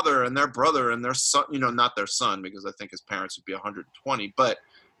their father and their brother and their son, not their son, because I think his parents would be 120, but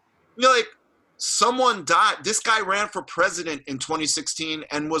like, someone died. This guy ran for president in 2016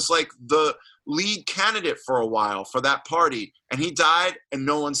 and was like the lead candidate for a while for that party. And he died and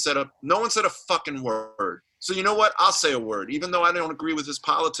no one said a fucking word. So you know what? I'll say a word, even though I don't agree with his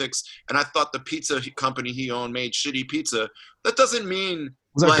politics. And I thought the pizza company he owned made shitty pizza. That doesn't mean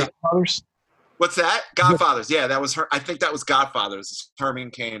was that like, Godfathers? What's that? Godfathers. Yeah, that was her. I think that was Godfathers.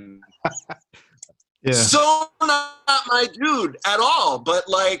 Herman Cain. Yeah. So not my dude at all, but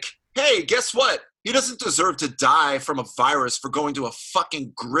like, hey, guess what? He doesn't deserve to die from a virus for going to a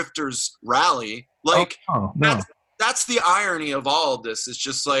fucking grifters rally. Like, no. That's the irony of all of this. It's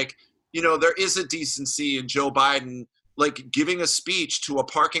just like, there is a decency in Joe Biden, like giving a speech to a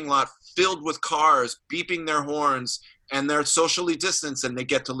parking lot filled with cars, beeping their horns, and they're socially distanced, and they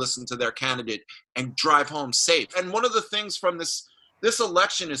get to listen to their candidate and drive home safe. And one of the things from this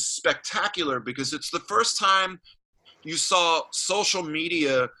election is spectacular because it's the first time you saw social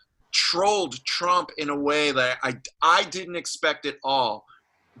media trolled Trump in a way that I didn't expect at all.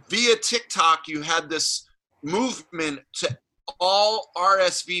 Via TikTok, you had this movement to all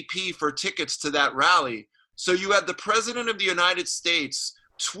RSVP for tickets to that rally. So you had the President of the United States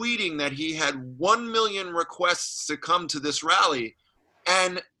tweeting that he had 1 million requests to come to this rally,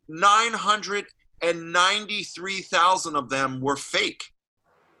 and 993,000 of them were fake.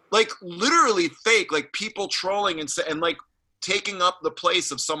 Like literally fake, like people trolling and like taking up the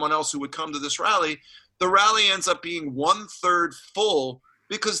place of someone else who would come to this rally. The rally ends up being 1/3 full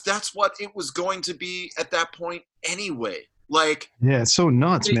because that's what it was going to be at that point anyway. Like, yeah, it's so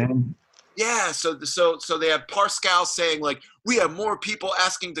nuts, man. Yeah, so they have Pascal saying like, we have more people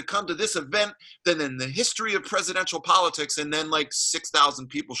asking to come to this event than in the history of presidential politics, and then like 6,000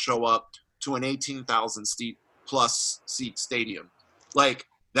 people show up to an 18,000 seat stadium. Like,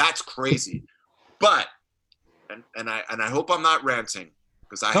 that's crazy. But and I hope I'm not ranting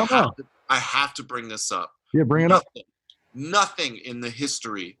because I have to bring this up. Yeah, bring it up. Nothing in the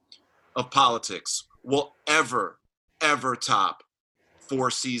history of politics will ever top Four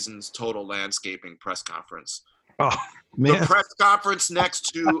Seasons Total Landscaping press conference. Oh, man. The press conference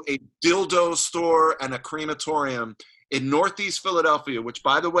next to a dildo store and a crematorium in Northeast Philadelphia, which,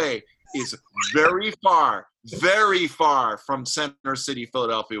 by the way, is very far from Center City,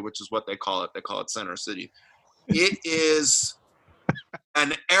 Philadelphia, which is what they call it. They call it Center City. It is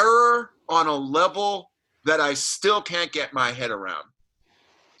an error on a level that I still can't get my head around.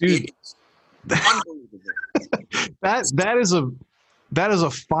 Dude, unbelievable. that is that is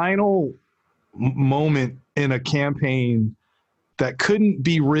a final moment in a campaign that couldn't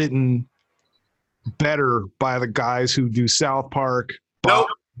be written better by the guys who do South Park, Bob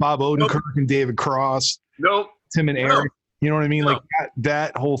Odenkirk and David Cross, Tim and Eric. You know what I mean? Like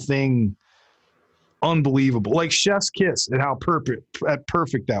that whole thing, unbelievable. Like Chef's Kiss and how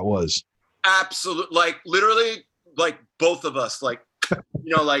perfect that was. Absolutely. Like literally, like both of us, like,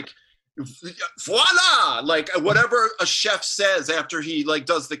 you know, like voila, like whatever a chef says after he like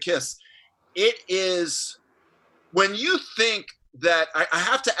does the kiss. It is, when you think that, I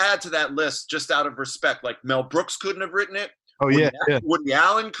have to add to that list just out of respect, like Mel Brooks couldn't have written it. Oh, yeah. Woody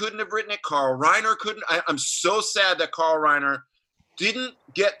Allen couldn't have written it. Carl Reiner couldn't. I'm so sad that Carl Reiner didn't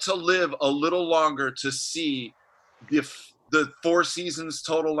get to live a little longer to see the Four Seasons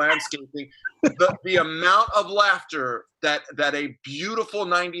total landscaping. The amount of laughter that a beautiful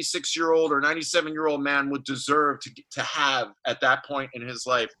 96-year-old or 97-year-old man would deserve to have at that point in his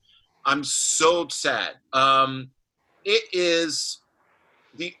life. I'm so sad. It is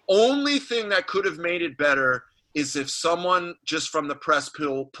the only thing that could have made it better is if someone just from the press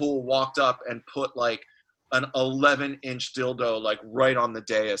pool walked up and put like an 11-inch dildo like right on the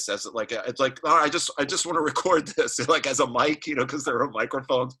dais as like it's like, oh, I just want to record this like as a mic, you know, because there are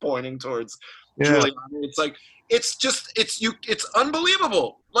microphones pointing towards Giuliani. It's like it's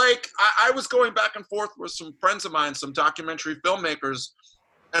unbelievable. Like I was going back and forth with some friends of mine, some documentary filmmakers,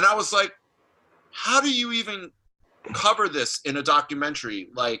 and I was like, how do you even cover this in a documentary?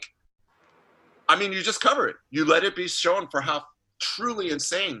 Like, I mean, you just cover it. You let it be shown for how truly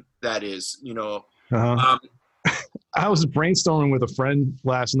insane that is, you know. I was brainstorming with a friend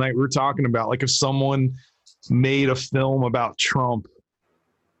last night. We were talking about like if someone made a film about Trump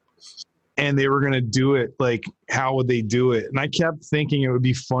and they were going to do it, like how would they do it? And I kept thinking it would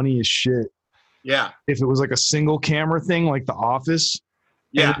be funny as shit. Yeah. If it was like a single camera thing, like The Office.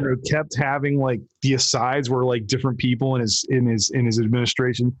 Yeah. And it kept having like the asides where like different people in his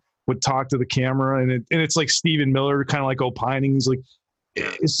administration would talk to the camera, and it's like Stephen Miller kind of like opining. He's like,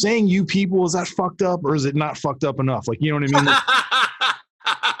 is saying you people, is that fucked up or is it not fucked up enough? Like, you know what I mean? Like,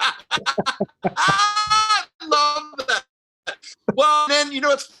 I love that. Well, then, you know,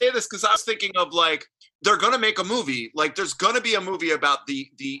 let's say this because I was thinking of like, they're going to make a movie. Like, there's going to be a movie about the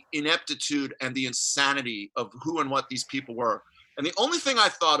ineptitude and the insanity of who and what these people were. And the only thing I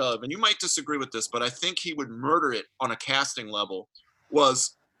thought of, and you might disagree with this, but I think he would murder it on a casting level,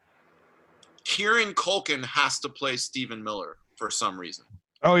 was Kieran Culkin has to play Stephen Miller for some reason.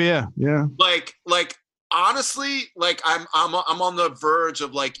 Oh yeah, yeah. Like honestly, like I'm on the verge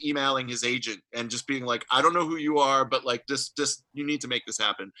of like emailing his agent and just being like, I don't know who you are, but like this you need to make this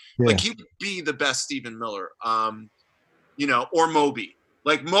happen. Yeah. Like he would be the best Stephen Miller, you know, or Moby.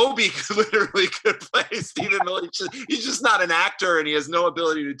 Like Moby literally could play Stephen Miller. He's just not an actor and he has no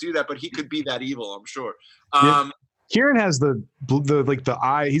ability to do that, but he could be that evil, I'm sure. Yeah. Kieran has the like the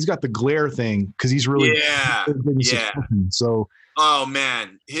eye. He's got the glare thing because he's really So. Oh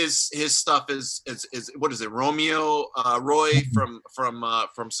man, his stuff is what is it? Romeo Roy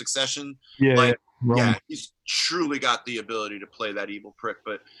from Succession. Yeah, like, yeah, he's truly got the ability to play that evil prick.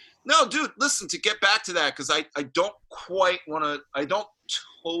 But no, dude, listen, to get back to that, because I don't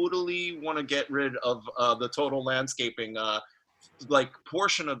totally want to get rid of the total landscaping like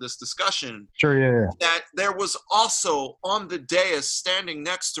portion of this discussion. Sure, yeah. That there was also on the dais standing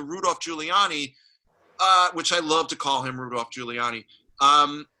next to Rudolph Giuliani, which I love to call him Rudolph Giuliani.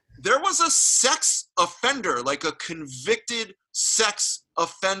 There was a sex offender, like a convicted sex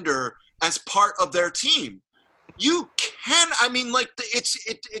offender, as part of their team. You can, I mean, like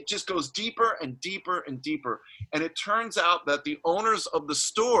it just goes deeper and deeper and deeper. And it turns out that the owners of the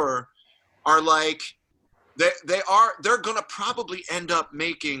store are like, they're going to probably end up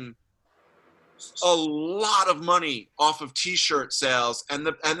making a lot of money off of t-shirt sales, and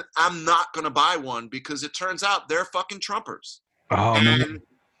I'm not going to buy one because it turns out they're fucking Trumpers. Oh, and man.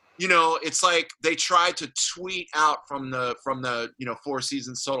 You know, it's like they tried to tweet out from the you know, Four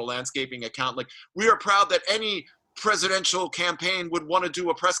Seasons Total Landscaping account, like, we are proud that any presidential campaign would want to do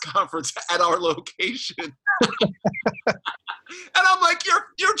a press conference at our location. And I'm like,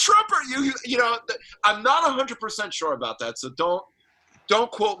 you're Trumper. You know, I'm not 100% sure about that, so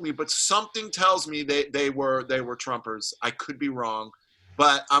don't quote me, but something tells me they were Trumpers. I could be wrong,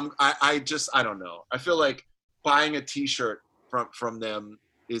 but I don't know. I feel like buying a T-shirt from them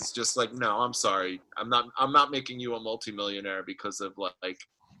is just like, no, I'm sorry. I'm not making you a multimillionaire because of like,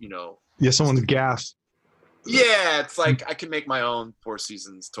 you know. Yeah, someone's gas. Yeah, it's like I can make my own Four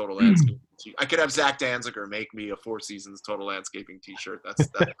Seasons Total Landscaping. I could have Zach Danziger make me a Four Seasons Total Landscaping T-shirt. That's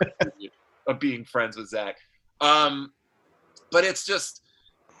of being friends with Zach. but it's just,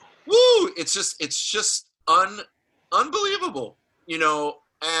 woo! It's just unbelievable, you know.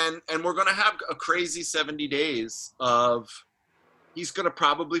 And we're gonna have a crazy 70 days of. He's gonna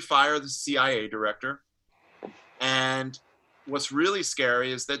probably fire the CIA director, and what's really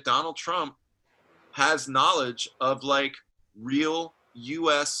scary is that Donald Trump has knowledge of like real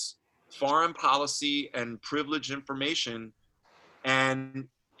U.S. foreign policy and privileged information, and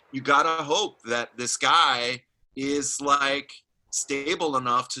you gotta hope that this guy is like stable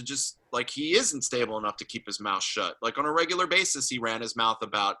enough to just like he isn't stable enough to keep his mouth shut. Like on a regular basis, he ran his mouth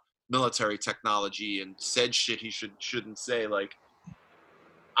about military technology and said shit he shouldn't say. Like,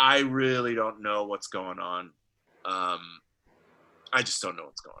 I really don't know what's going on. I just don't know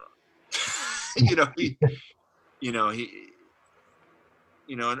what's going on.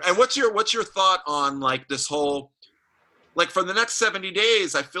 And what's your thought on like this whole, like for the next 70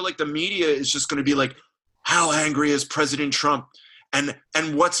 days, I feel like the media is just going to be like, how angry is President Trump? And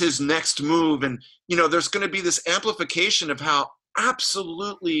what's his next move? And, you know, there's going to be this amplification of how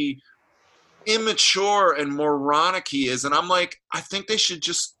absolutely immature and moronic he is. And I'm like, I think they should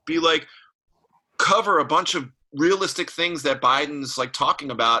just be like, cover a bunch of realistic things that Biden's like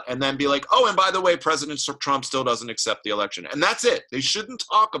talking about and then be like, oh, and by the way, President Trump still doesn't accept the election. And that's it. They shouldn't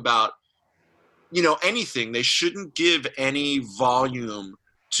talk about, you know, anything. They shouldn't give any volume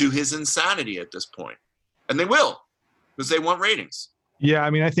to his insanity at this point. And they will, because they want ratings. Yeah, I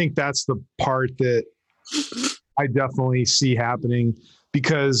mean, I think that's the part that I definitely see happening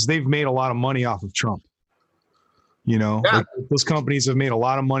because they've made a lot of money off of Trump. You know, yeah. Like those companies have made a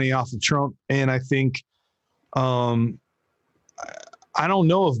lot of money off of Trump. And I think, I don't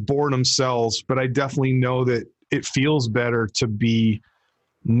know if boredom sells, but I definitely know that it feels better to be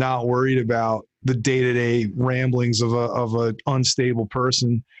not worried about the day-to-day ramblings of a unstable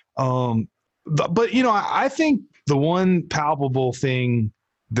person. But, you know, I think the one palpable thing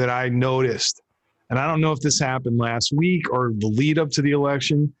that I noticed, and I don't know if this happened last week or the lead up to the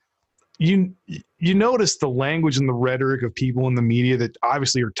election, you notice the language and the rhetoric of people in the media that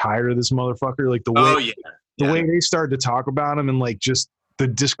obviously are tired of this motherfucker. Like the way they started to talk about him and like just the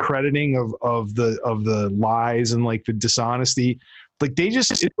discrediting of the lies and like the dishonesty. Like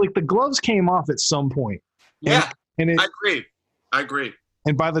it's like the gloves came off at some point. Yeah, and I agree.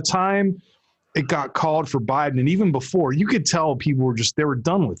 And by the time it got called for Biden, and even before, you could tell people they were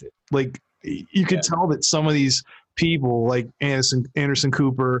done with it. Like you could tell that some of these people like Anderson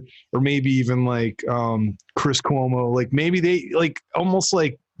Cooper, or maybe even like Chris Cuomo, like maybe they like almost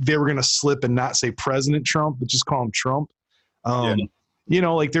like they were going to slip and not say President Trump, but just call him Trump. You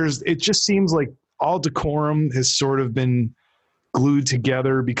know, like it just seems like all decorum has sort of been glued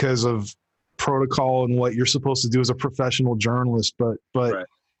together because of protocol and what you're supposed to do as a professional journalist. But right.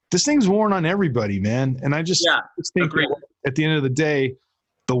 This thing's worn on everybody, man. And I just think that at the end of the day,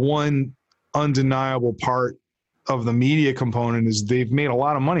 the one undeniable part of the media component is they've made a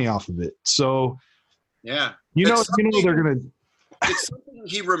lot of money off of it. So, yeah, you know they're going to. It's something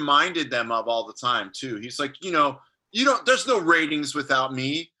he reminded them of all the time too. He's like, there's no ratings without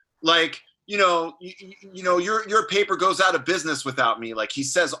me. Like, your paper goes out of business without me. Like he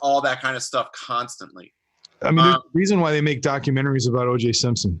says all that kind of stuff constantly. I mean, there's a reason why they make documentaries about O.J.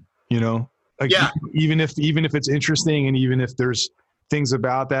 Simpson, like even if it's interesting and even if there's things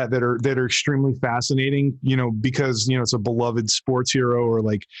about that are extremely fascinating, because, it's a beloved sports hero or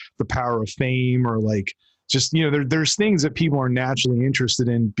like the power of fame or like, just, there's things that people are naturally interested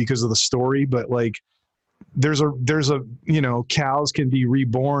in because of the story, but like there's a cows can be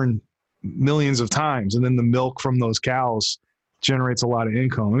reborn millions of times and then the milk from those cows generates a lot of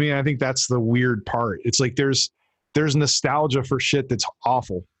income. I mean, I think that's the weird part. It's like there's nostalgia for shit that's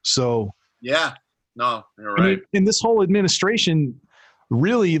awful. So yeah, no, you're right. And this whole administration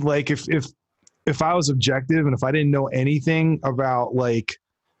really, like if I was objective and if I didn't know anything about like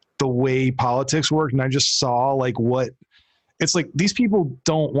the way politics work and I just saw like it's like these people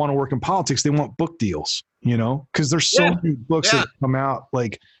don't want to work in politics. They want book deals, because there's so many books that come out,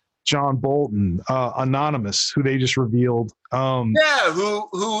 like John Bolton, Anonymous, who they just revealed.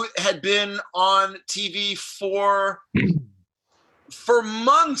 Who had been on TV for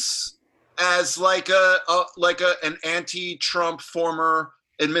months as like an anti-Trump former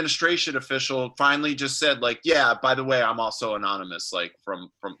administration official, finally just said like, yeah, by the way, I'm also anonymous, like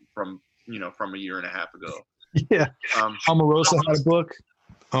from a year and a half ago. Yeah. Omarosa had a book.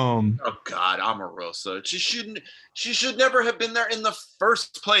 Oh God, Omarosa. She should never have been there in the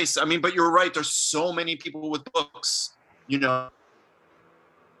first place. I mean, but you're right. There's so many people with books, You're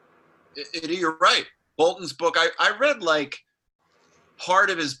right. Bolton's book. I read like part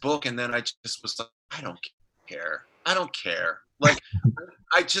of his book and then I just was like, I don't care. I don't care. Like,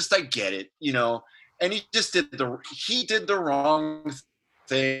 I get it, you know. And he did the wrong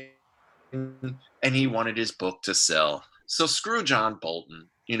thing, and he wanted his book to sell. So screw John Bolton,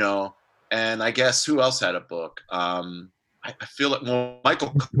 you know. And I guess who else had a book? I feel like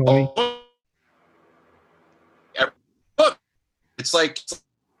Michael Cohen. Book. It's like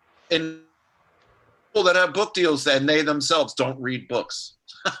in people that have book deals and they themselves don't read books.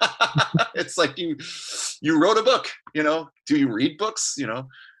 It's like you wrote a book, you know. Do you read books? You know,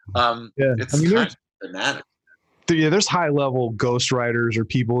 it's kind of fanatic. Yeah, there's high level ghostwriters or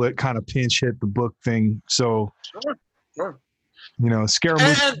people that kind of pinch hit the book thing. So, Sure. You know,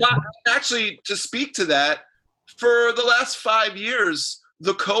 And actually, to speak to that, for the last 5 years,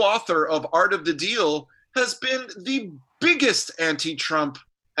 the co-author of Art of the Deal has been the biggest anti-Trump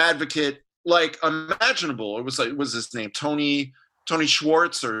advocate like imaginable. It was his name Tony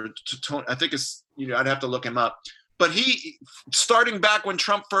Schwartz or Tony, I think it's, you know, I'd have to look him up. But he, starting back when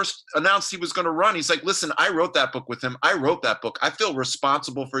Trump first announced he was going to run, he's like, listen, I wrote that book with him. I wrote that book. I feel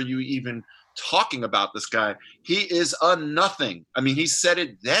responsible for you even talking about this guy. He is a nothing. I mean, he said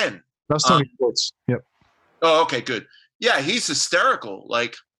it then. That's Tony Schwartz. Yep. Oh, okay, good. Yeah, he's hysterical.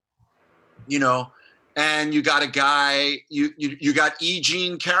 Like, you know, and you got a guy, you got E.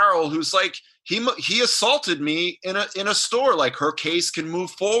 Jean Carroll, who's like, he assaulted me in a store. Like, her case can move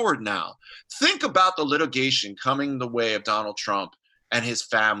forward now. Think about the litigation coming the way of Donald Trump and his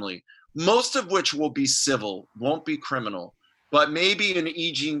family, most of which will be civil, won't be criminal. But maybe in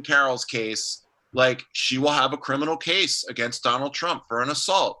E. Jean Carroll's case, like, she will have a criminal case against Donald Trump for an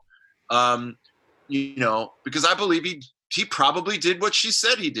assault. You know, because I believe he probably did what she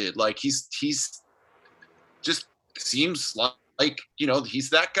said he did. Like, he's just seems like, you know, he's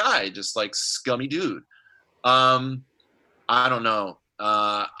that guy, just like scummy dude. I don't know.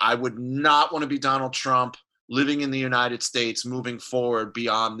 I would not want to be Donald Trump living in the United States moving forward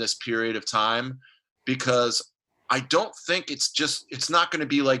beyond this period of time, because I don't think it's not going to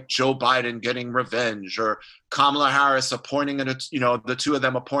be like Joe Biden getting revenge or Kamala Harris the two of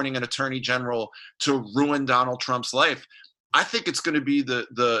them appointing an attorney general to ruin Donald Trump's life. I think it's going to be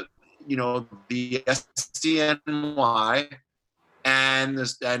the SDNY and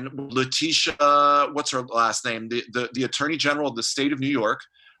Letitia, what's her last name? The attorney general of the state of New York.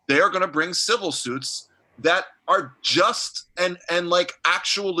 They are going to bring civil suits that are just and like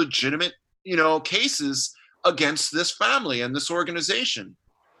actual legitimate, you know, cases against this family and this organization.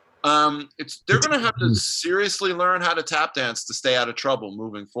 They're going to have to seriously learn how to tap dance to stay out of trouble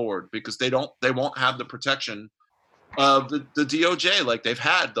moving forward, because they won't have the protection of the DOJ like they've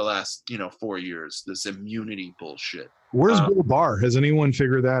had the last, you know, 4 years, this immunity bullshit. Where's Bill Barr? Has anyone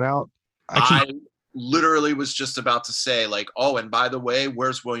figured that out? I literally was just about to say, like, oh, and by the way,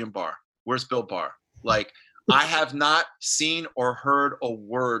 where's William Barr? Where's Bill Barr? Like, I have not seen or heard a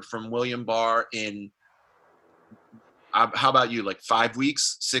word from William Barr in how about you, like 5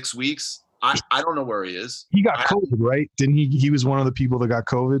 weeks, 6 weeks? I don't know where he is. He got COVID, right? Didn't he? He was one of the people that got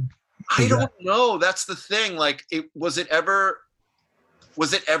COVID. I don't know. That's the thing. Like, was it ever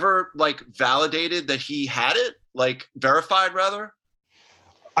like validated that he had it? Like, verified rather?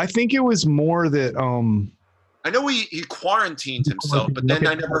 I think it was more that I know he quarantined himself, but then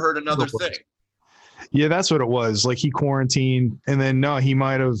I never heard another thing. Yeah, that's what it was. Like, he quarantined, and then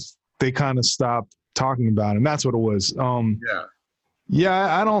they kind of stopped talking about him. That's what it was.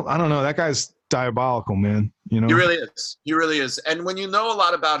 Yeah, I don't know. That guy's diabolical, man. You know, he really is. And when you know a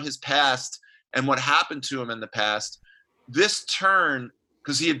lot about his past and what happened to him in the past, this turn,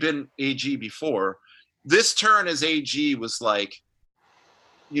 because he had been AG before, this turn as AG was like,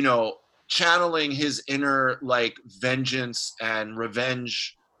 you know, channeling his inner like vengeance and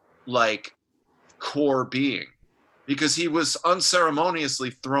revenge, like core being, because he was unceremoniously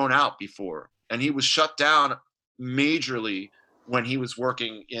thrown out before, and he was shut down majorly when he was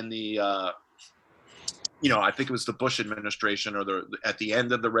working in the you know, I think it was the Bush administration, or at the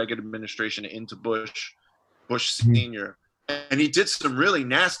end of the Reagan administration into Bush Senior. And he did some really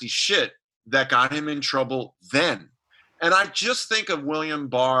nasty shit that got him in trouble then. And I just think of William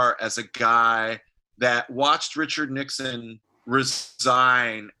Barr as a guy that watched Richard Nixon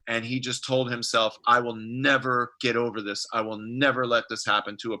resign, and he just told himself, I will never get over this. I will never let this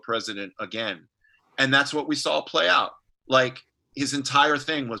happen to a president again. And that's what we saw play out. Like, his entire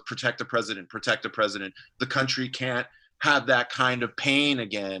thing was protect the president, protect the president. The country can't have that kind of pain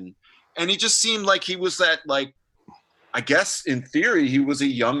again. And he just seemed like he was that, like, I guess in theory, he was a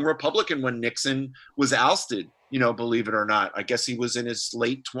young Republican when Nixon was ousted, you know, believe it or not. I guess he was in his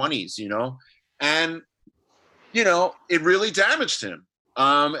late 20s, you know, and, you know, it really damaged him,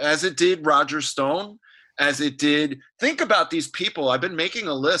 as it did Roger Stone, as it did. Think about these people. I've been making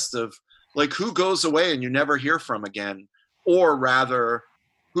a list of like who goes away and you never hear from again, or rather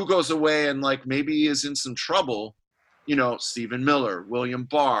who goes away and like maybe is in some trouble. You know, Stephen Miller, William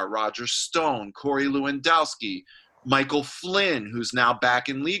Barr, Roger Stone, Corey Lewandowski, Michael Flynn, who's now back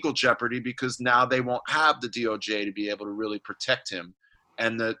in legal jeopardy because now they won't have the DOJ to be able to really protect him.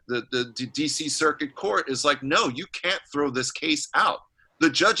 And the DC Circuit Court is like, no, you can't throw this case out. The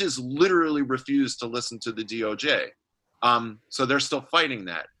judges literally refused to listen to the DOJ. So they're still fighting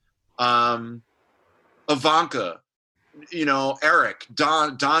that. Ivanka, you know, Eric,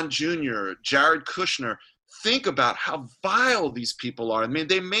 Don Jr., Jared Kushner. Think about how vile these people are. I mean,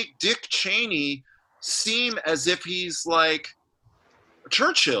 they make Dick Cheney seem as if he's like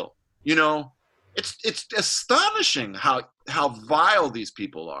Churchill. You know, it's astonishing how vile these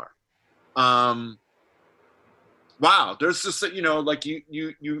people are. Wow, there's just, you know, like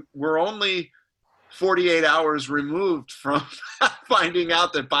you we're only 48 hours removed from finding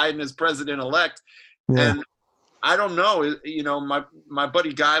out that Biden is president-elect. Yeah. And I don't know, you know, my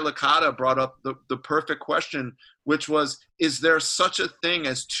buddy Guy Licata brought up the perfect question, which was, is there such a thing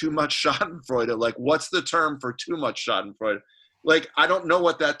as too much Schadenfreude? Like, what's the term for too much Schadenfreude? Like, I don't know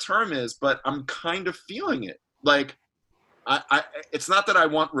what that term is, but I'm kind of feeling it. Like, I it's not that I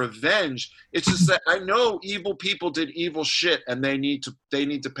want revenge. It's just that I know evil people did evil shit and they need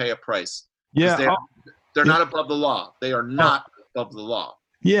to pay a price. Yeah. They're not above the law. They are not above the law.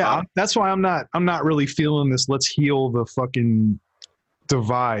 Yeah, that's why I'm not really feeling this let's heal the fucking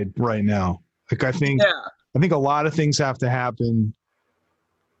divide right now. Like I think a lot of things have to happen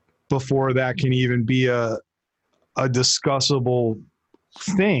before that can even be a discussable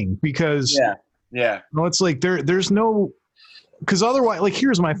thing, because you know, it's like there's no, because otherwise, like,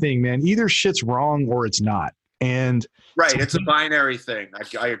 here's my thing, man, either shit's wrong or it's not. And right, it's a binary thing.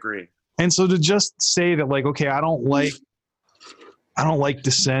 I agree. And so to just say that, like, okay, I don't like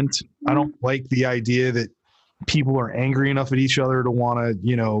dissent. I don't like the idea that people are angry enough at each other to want to,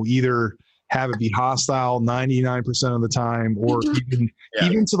 you know, either have it be hostile 99% of the time, or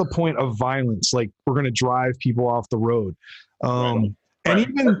even to the point of violence. Like, we're going to drive people off the road. And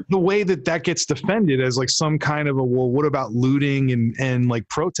even the way that gets defended as like some kind of a, well, what about looting and like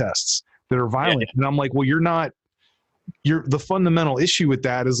protests that are violent? And I'm like, well, the fundamental issue with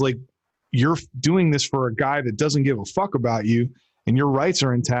that is like, you're doing this for a guy that doesn't give a fuck about you, and your rights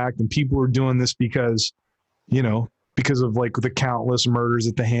are intact, and people are doing this because, you know, because of like the countless murders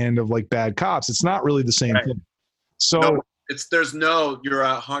at the hand of like bad cops. It's not really the same thing. So you're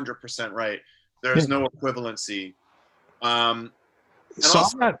 100% right. There's no equivalency. So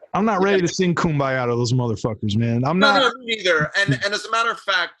also, I'm not ready to sing Kumbaya to those motherfuckers, man. I'm not. No, me neither. And as a matter of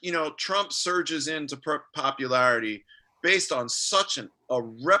fact, you know, Trump surges into popularity based on such a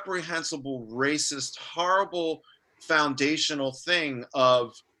reprehensible, racist, horrible, foundational thing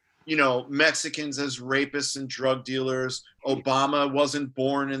of, you know, Mexicans as rapists and drug dealers. Obama wasn't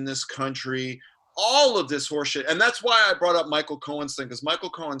born in this country. All of this horseshit. And that's why I brought up Michael Cohen's thing, because Michael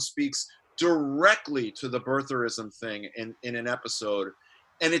Cohen speaks directly to the birtherism thing in an episode.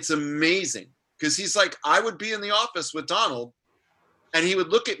 And it's amazing because he's like, I would be in the office with Donald and he would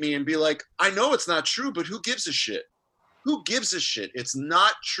look at me and be like, I know it's not true, but who gives a shit? Who gives a shit? It's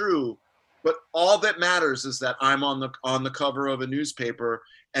not true. But all that matters is that I'm on the cover of a newspaper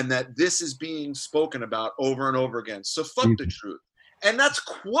and that this is being spoken about over and over again. So fuck the truth. And that's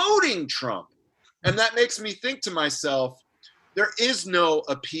quoting Trump. And that makes me think to myself, there is no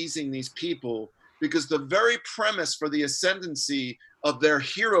appeasing these people, because the very premise for the ascendancy of their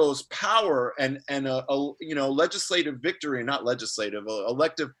heroes' power and a you know, legislative victory, not legislative,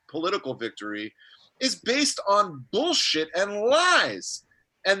 elective political victory, is based on bullshit and lies.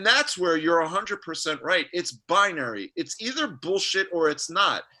 And that's where you're 100% right. It's binary. It's either bullshit or it's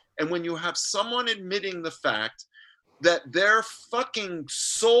not. And when you have someone admitting the fact that their fucking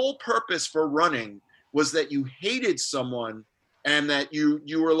sole purpose for running was that you hated someone, and that you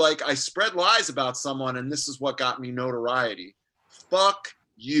were like, I spread lies about someone and this is what got me notoriety. Fuck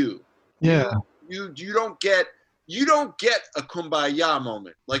you. Yeah. You don't get a kumbaya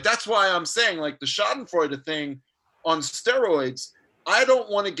moment. Like, that's why I'm saying, like, the Schadenfreude thing on steroids, I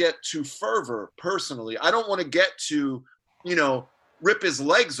don't want to get to fervor personally. I don't want to get to, you know, rip his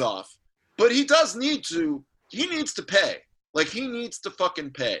legs off, but he needs to pay. Like, he needs to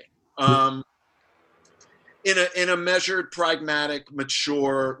fucking pay. In a measured, pragmatic,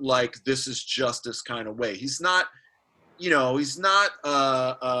 mature, like, this is justice kind of way. He's not, I'm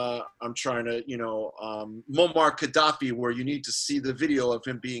trying to, Muammar Gaddafi, where you need to see the video of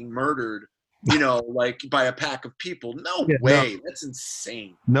him being murdered like by a pack of people. No Yeah, way. That's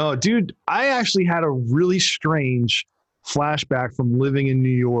insane. No, dude, I actually had a really strange flashback from living in New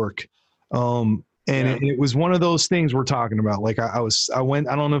York. It was one of those things we're talking about. Like I went,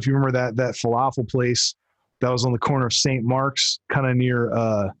 I don't know if you remember that falafel place that was on the corner of St. Mark's, kind of near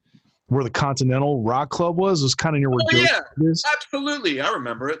where the Continental Rock Club was. It was kind of near where Joe's is. Absolutely. I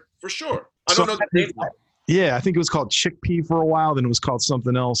remember it for sure. I So don't know the name. yeah, I think it was called Chickpea for a while. Then it was called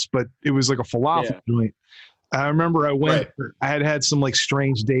something else, but it was like a falafel joint. I remember I went. Right. I had some like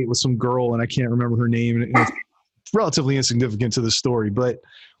strange date with some girl, and I can't remember her name. And it's relatively insignificant to the story, but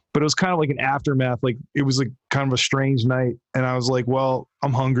it was kind of like an aftermath. Like it was like kind of a strange night, and I was like, "Well,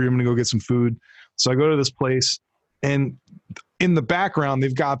 I'm hungry. I'm gonna go get some food." So I go to this place, and in the background,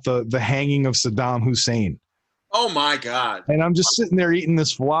 they've got the hanging of Saddam Hussein. Oh my God. And I'm just sitting there eating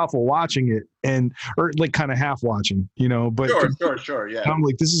this falafel, watching it, or like kind of half watching, but Sure. Yeah. I'm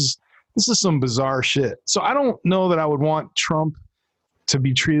like, this is some bizarre shit. So I don't know that I would want Trump to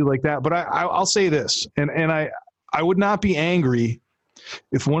be treated like that, but I'll say this, and I would not be angry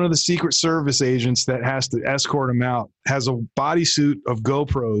if one of the Secret Service agents that has to escort him out has a bodysuit of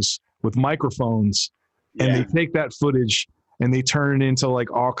GoPros with microphones, and they take that footage and they turn it into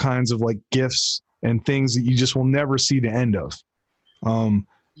like all kinds of like GIFs and things that you just will never see the end of.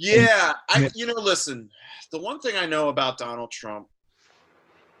 Listen, the one thing I know about Donald Trump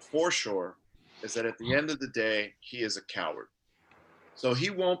for sure is that at the end of the day, he is a coward. So he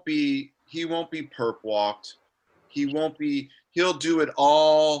won't be perp walked. He'll do it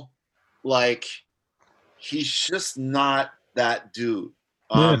all. Like, he's just not that dude.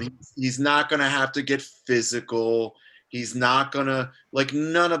 He's not going to have to get physical. He's not going to, like,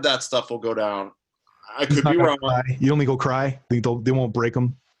 none of that stuff will go down. I could be wrong. You only go cry? Think they won't break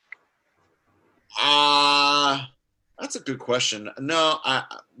him? That's a good question. No.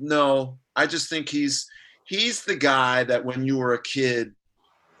 I just think he's the guy that when you were a kid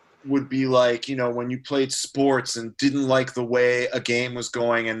would be like, when you played sports and didn't like the way a game was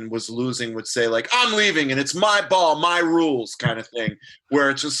going and was losing, would say like, I'm leaving and it's my ball, my rules kind of thing, where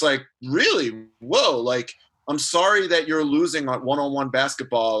it's just like, really? Whoa. Like, I'm sorry that you're losing on one-on-one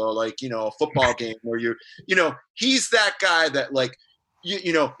basketball or like, a football game where he's that guy that like,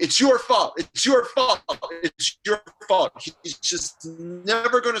 it's your fault. It's your fault. It's your fault. He's just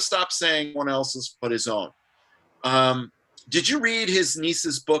never going to stop saying anyone else's but his own. Did you read his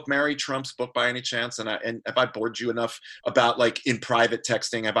niece's book, Mary Trump's book, by any chance? And have I bored you enough about like in private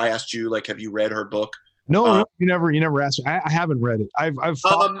texting? Have I asked you like, have you read her book? No, you never asked me. I haven't read it. I've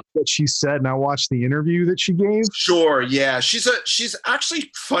thought what she said, and I watched the interview that she gave. Sure, yeah. She's actually,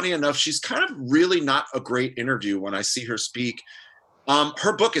 funny enough, she's kind of really not a great interview when I see her speak.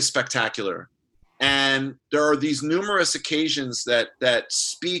 Her book is spectacular, and there are these numerous occasions that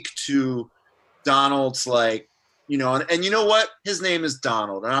speak to Donald's like, and you know what? His name is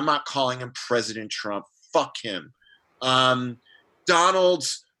Donald, and I'm not calling him President Trump. Fuck him.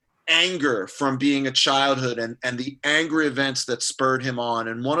 Donald's anger from being a childhood and the angry events that spurred him on,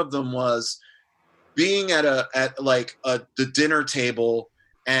 and one of them was being at the dinner table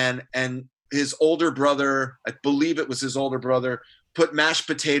and his older brother, I believe it was his older brother, put mashed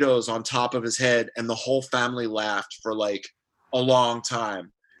potatoes on top of his head, and the whole family laughed for like a long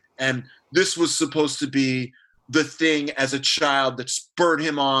time. And this was supposed to be the thing as a child that spurred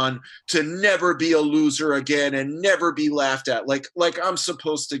him on to never be a loser again and never be laughed at. Like I'm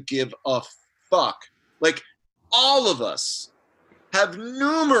supposed to give a fuck. Like, all of us have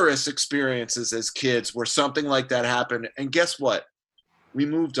numerous experiences as kids where something like that happened. And guess what? We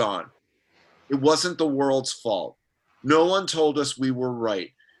moved on. It wasn't the world's fault. No one told us we were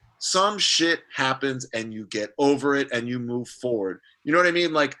right. Some shit happens and you get over it and you move forward. You know what I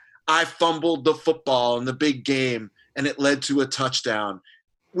mean? Like, I fumbled the football in the big game and it led to a touchdown.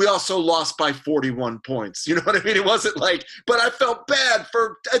 We also lost by 41 points. You know what I mean? It wasn't like, but I felt bad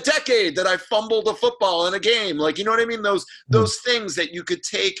for a decade that I fumbled a football in a game. Like, you know what I mean? Those things that you could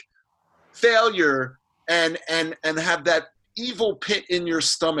take failure and have that evil pit in your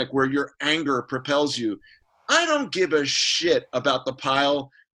stomach where your anger propels you. I don't give a shit about the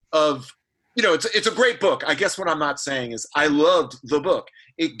pile of, it's a great book. I guess what I'm not saying is I loved the book.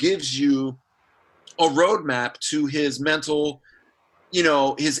 It gives you a roadmap to his mental,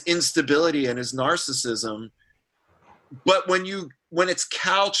 his instability and his narcissism. But when it's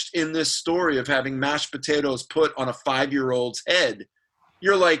couched in this story of having mashed potatoes put on a 5-year-old's head,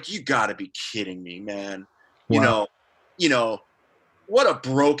 you're like, you gotta be kidding me, man. Wow. What a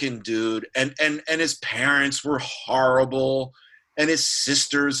broken dude. And his parents were horrible. and his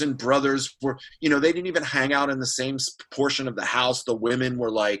sisters and brothers were, you know, they didn't even hang out in the same portion of the house. The women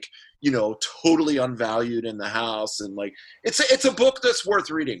were like, you know, totally unvalued in the house. And like, it's a book that's worth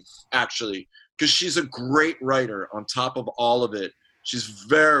reading, actually, because she's a great writer on top of all of it. She's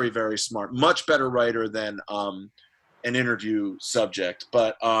very, very smart, much better writer than an interview subject.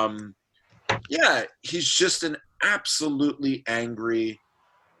 But yeah, he's just an absolutely angry.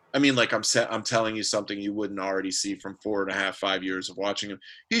 I mean, like I'm telling you something you wouldn't already see from 4.5, 5 years of watching him.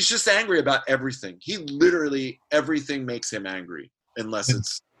 He's just angry about everything. He literally, everything makes him angry, unless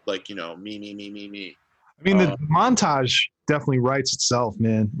it's like, you know, me. I mean, the montage definitely writes itself,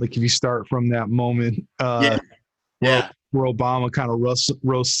 man. Like if you start from that moment, where Obama kind of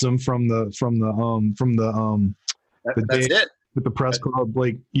roasts him from the that's day it with the press club.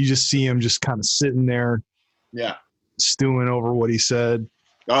 Like you just see him just kind of sitting there, stewing over what he said.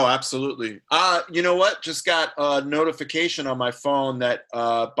 Oh, absolutely. You know what? Just got a notification on my phone that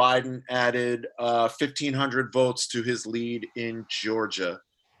Biden added 1,500 votes to his lead in Georgia,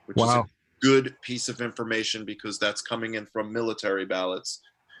 which is a good piece of information because that's coming in from military ballots.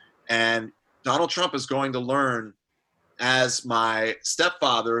 And Donald Trump is going to learn, as my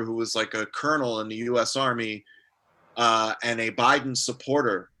stepfather, who was like a colonel in the U.S. Army and a Biden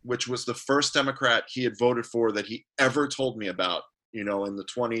supporter, which was the first Democrat he had voted for that he ever told me about, you know, in the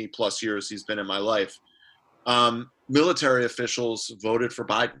 20 plus years he's been in my life. Military officials voted for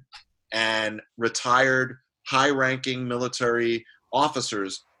Biden, and retired high-ranking military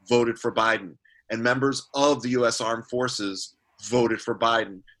officers voted for Biden, and members of the U.S. Armed Forces voted for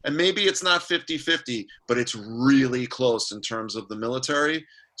Biden. And maybe it's not 50-50, but it's really close in terms of the military.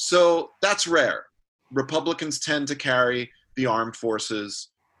 So that's rare. Republicans tend to carry the armed forces.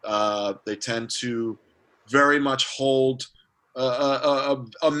 They tend to very much hold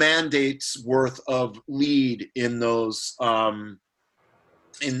a mandate's worth of lead in those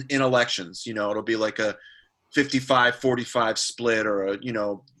in elections. You know, it'll be like a 55-45 split, or a, you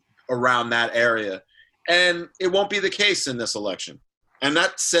know, around that area, and it won't be the case in this election. And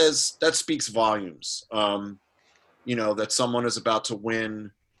that speaks volumes. You know, that someone is about to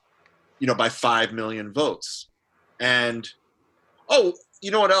win, you know, by 5 million votes. And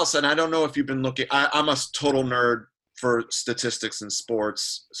you know what else? And I don't know if you've been looking. I'm a total nerd for statistics in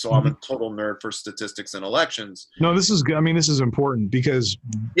sports, so I'm a total nerd for statistics in elections. No, this is good. I mean, this is important because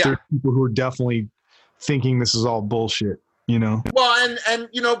there are people who are definitely thinking this is all bullshit, you know? Well, and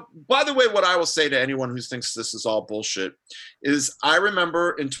you know, by the way, what I will say to anyone who thinks this is all bullshit is I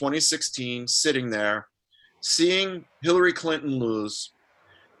remember in 2016 sitting there, seeing Hillary Clinton lose,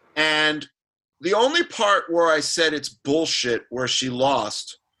 and the only part where I said it's bullshit where she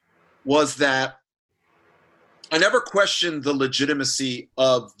lost was that I never questioned the legitimacy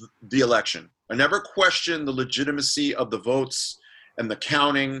of the election. I never questioned the legitimacy of the votes and the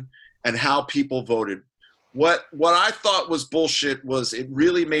counting and how people voted. What I thought was bullshit was it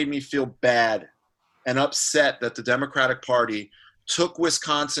really made me feel bad and upset that the Democratic Party took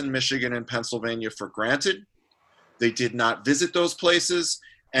Wisconsin, Michigan, and Pennsylvania for granted. They did not visit those places.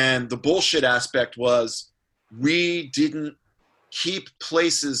 And the bullshit aspect was we didn't keep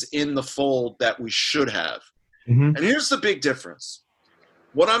places in the fold that we should have. And here's the big difference.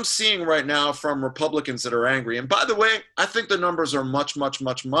 What I'm seeing right now from Republicans that are angry, and by the way, I think the numbers are much, much,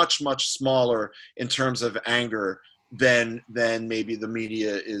 much, much, much smaller in terms of anger than maybe the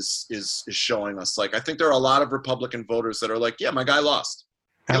media is showing us. Like, I think there are a lot of Republican voters that are like, yeah, my guy lost.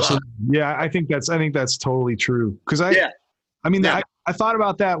 Absolutely. Yeah, I think that's totally true. Because I thought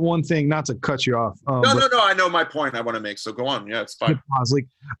about that one thing, not to cut you off. No. I know my point I want to make, so go on. Yeah, it's fine. Like,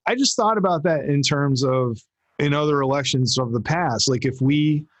 I just thought about that in terms of in other elections of the past. Like if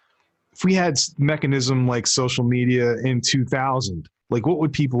we had mechanism like social media in 2000, like what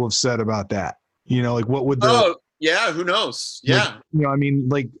would people have said about that? You know, like what would who knows? Yeah. Like, you know, I mean,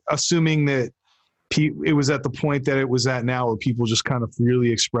 like assuming that it was at the point that it was at now where people just kind of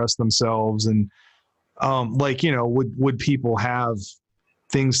freely express themselves and like, you know, would people have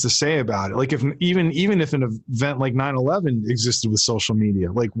things to say about it? Like if even if an event like 9/11 existed with social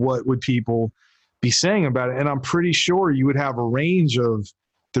media, like what would people be saying about it? And I'm pretty sure you would have a range of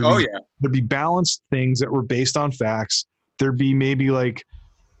there'd be balanced things that were based on facts. There'd be maybe like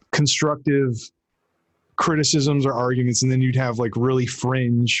constructive criticisms or arguments, and then you'd have like really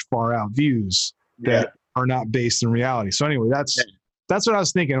fringe, far out views that are not based in reality. So anyway, that's what I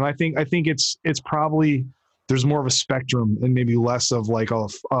was thinking. And I think it's probably there's more of a spectrum and maybe less of like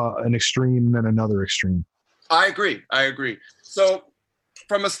an extreme than another extreme. I agree. So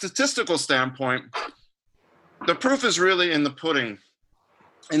from a statistical standpoint, the proof is really in the pudding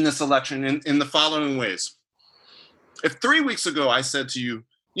in this election in the following ways. if 3 weeks ago I said to you,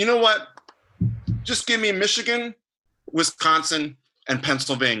 you know what, just give me Michigan, Wisconsin, and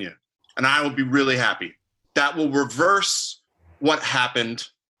Pennsylvania, and I will be really happy. That will reverse what happened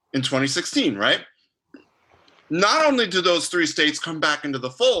in 2016, right? Not only do those 3 states come back into the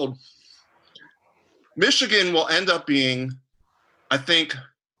fold, Michigan will end up being, I think,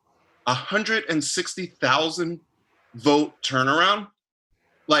 160,000 vote turnaround.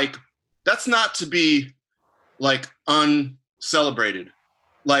 Like, that's not to be like uncelebrated.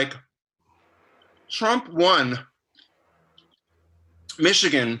 Like, Trump won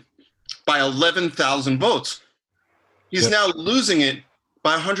Michigan by 11,000 votes. He's now losing it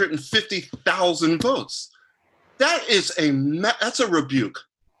by 150,000 votes. That is that's a rebuke,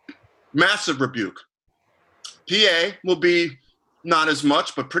 massive rebuke. PA will be not as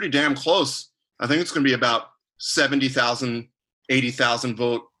much, but pretty damn close. I think it's going to be about 70,000, 80,000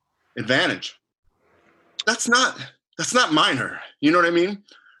 vote advantage. That's not minor. You know what I mean?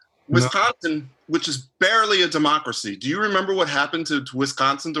 Wisconsin, which is barely a democracy. Do you remember what happened to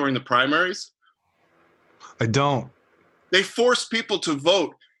Wisconsin during the primaries? I don't. They forced people to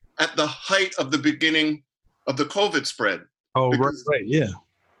vote at the height of the beginning of the COVID spread. Oh, right, yeah.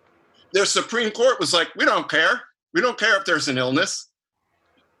 Their Supreme Court was like, we don't care. We don't care if there's an illness.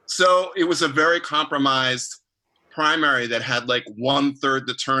 So it was a very compromised primary that had like 1/3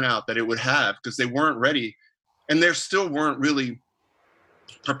 the turnout that it would have because they weren't ready. And they still weren't really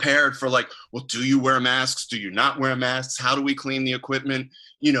prepared for like, well, do you wear masks? Do you not wear masks? How do we clean the equipment?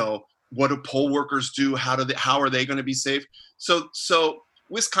 You know, what do poll workers do? How are they going to be safe? So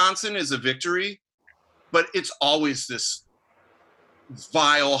Wisconsin is a victory, but it's always this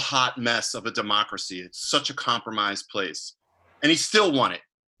vile, hot mess of a democracy. It's such a compromised place. And he still won it.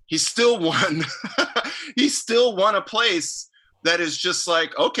 He still won. He still won a place that is just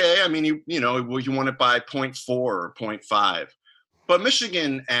like, okay, I mean, you won it by 0.4 or 0.5. But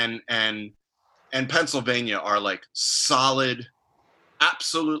Michigan and Pennsylvania are like solid,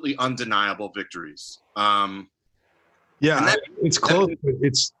 absolutely undeniable victories. It's close, but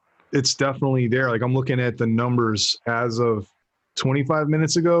it's definitely there. Like, I'm looking at the numbers as of 25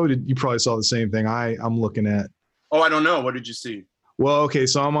 minutes ago. You probably saw the same thing I'm looking at. Oh, I don't know. What did you see? Well, okay,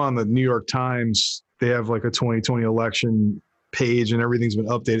 so I'm on the New York Times. They have like a 2020 election page and everything's been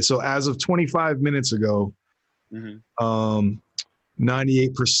updated. So as of 25 minutes ago, 98%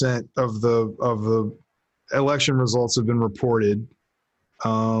 of the election results have been reported.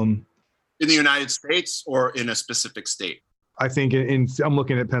 In the United States or in a specific state? I think I'm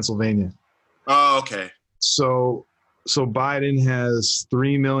looking at Pennsylvania. Oh, okay. So Biden has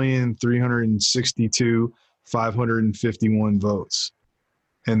 3,362,551 votes.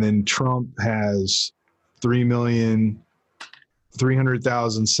 And then Trump has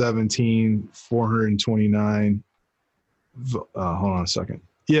 3,300,017,429. Hold on a second.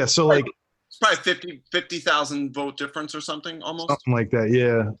 Yeah, so like it's probably 50,000 vote difference or something almost. Something like that.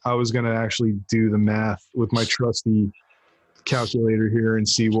 Yeah. I was going to actually do the math with my trusty calculator here and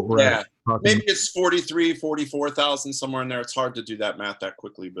see what we're at. Maybe it's 43, 44,000 somewhere in there. It's hard to do that math that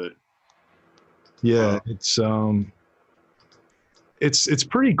quickly, but yeah, it's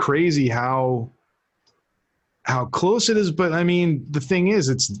pretty crazy how close it is. But I mean, the thing is,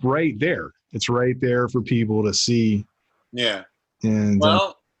 it's right there. It's right there for people to see. Yeah. And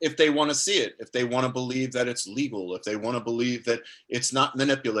if they want to see it, if they want to believe that it's legal, if they want to believe that it's not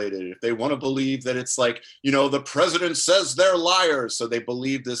manipulated, if they want to believe that it's like, the president says they're liars, so they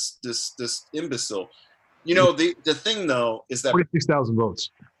believe this imbecile. The thing though is that 46,000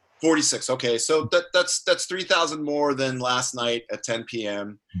 votes. 46. Okay, so that's 3,000 more than last night at 10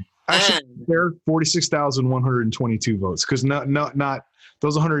 p.m. Actually, they're 46,122 votes because not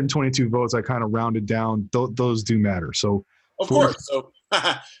those 122 votes I kind of rounded down. Those do matter. So of course.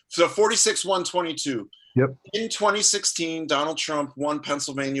 So 46,122. Yep. In 2016, Donald Trump won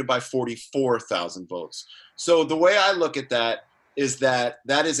Pennsylvania by 44,000 votes. So the way I look at that is that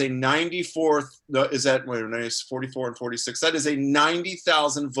is a 94th. Is that 44 and 46? That is a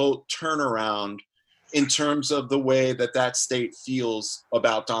 90,000 vote turnaround in terms of the way that state feels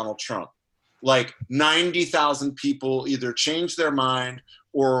about Donald Trump. Like 90,000 people either changed their mind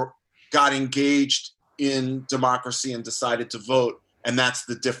or got engaged in democracy and decided to vote. And that's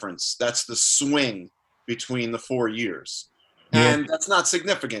the difference. That's the swing between the 4 years. Yeah. And that's not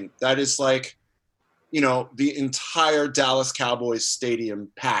significant. That is like, the entire Dallas Cowboys stadium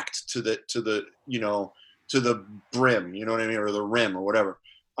packed to the brim, you know what I mean? Or the rim or whatever.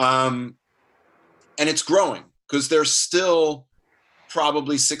 And it's growing because there's still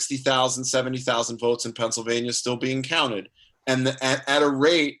probably 60,000, 70,000 votes in Pennsylvania still being counted. And at a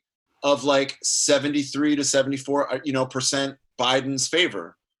rate of like 73 to 74, percent Biden's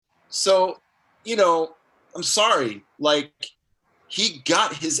favor. So, I'm sorry, like he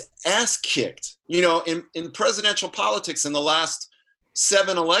got his ass kicked, in presidential politics in the last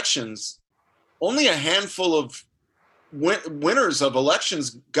 7 elections. Only a handful of winners of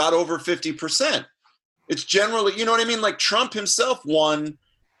elections got over 50%. It's generally, you know what I mean? Like Trump himself won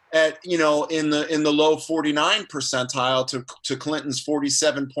at, in the low 49 percentile to Clinton's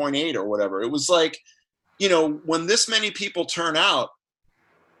 47.8 or whatever. It was like, when this many people turn out,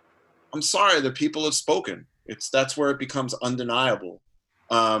 I'm sorry, the people have spoken. That's where it becomes undeniable.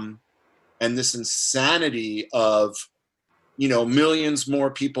 And this insanity of, millions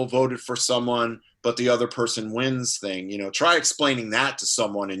more people voted for someone, but the other person wins thing, try explaining that to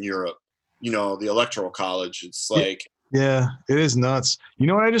someone in Europe, the Electoral College. It's like, yeah, it is nuts. You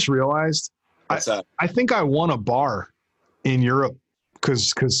know what I just realized? What's that? I think I won a bar in Europe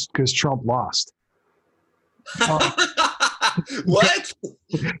because Trump lost. What?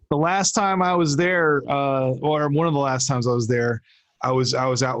 The last time I was there, or one of the last times I was there, I was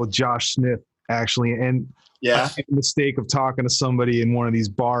out with Josh Smith actually, and Yeah. I made the mistake of talking to somebody in one of these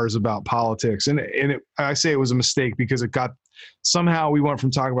bars about politics, and I say it was a mistake because somehow we went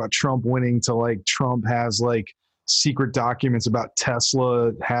from talking about Trump winning to like Trump has like secret documents about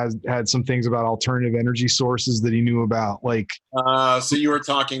Tesla, had some things about alternative energy sources that he knew about. Like, so you were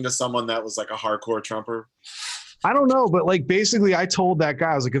talking to someone that was like a hardcore Trumper? I don't know, but like basically I told that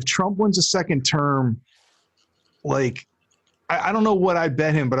guy, I was like, if Trump wins a second term, like I don't know what I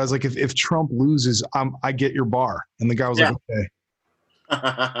bet him, but I was like, if Trump loses, I get your bar. And the guy was like, okay.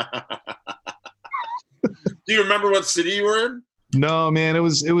 Do you remember what city you were in? No, man, that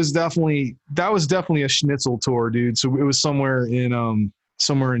was definitely a schnitzel tour, dude. So it was somewhere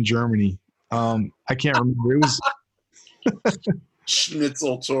in Germany. I can't remember. It was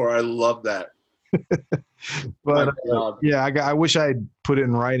Schnitzel tour. I love that. But yeah, I wish I had put it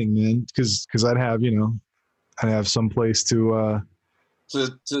in writing, man, because I'd have some place to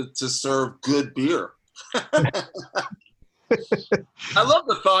serve good beer. I love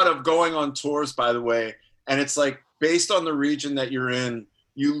the thought of going on tours, by the way, and it's like based on the region that you're in,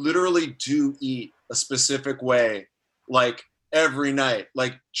 you literally do eat a specific way, like every night.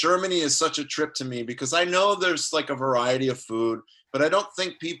 Like Germany is such a trip to me because I know there's like a variety of food, but I don't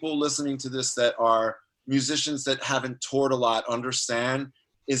think people listening to this that are musicians that haven't toured a lot understand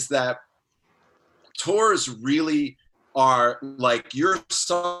is that tours really are like you're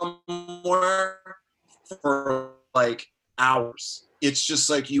somewhere for like hours. It's just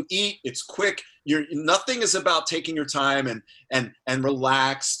like you eat, it's quick. Nothing is about taking your time and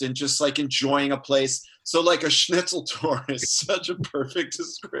relaxed and just like enjoying a place. So like a schnitzel tour is such a perfect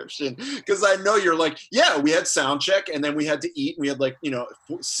description because I know you're like, yeah, we had sound check and then we had to eat. We had like,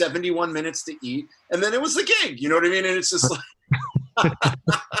 71 minutes to eat and then it was the gig. You know what I mean? And it's just like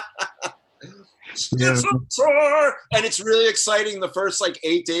schnitzel tour. And it's really exciting the first like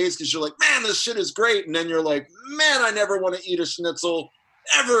 8 days because you're like, man, this shit is great. And then you're like, man, I never want to eat a schnitzel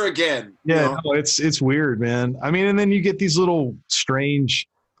ever again. Yeah, no, it's weird, man. I mean, and then you get these little strange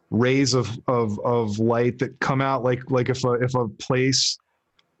rays of light that come out like if a place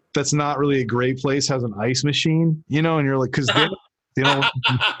that's not really a great place has an ice machine, and you're like, because they don't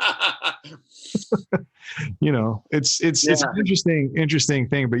it's an interesting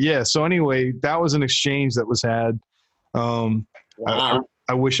thing. But yeah, so anyway, that was an exchange that was had. Wow.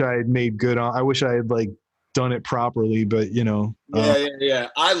 I wish I had made good on. I wish I had like done it properly, but yeah.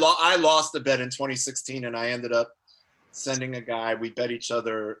 I lost the bet in 2016, and I ended up sending a guy. We bet each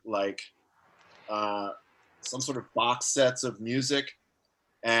other like some sort of box sets of music,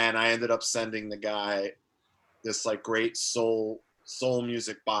 and I ended up sending the guy this like great soul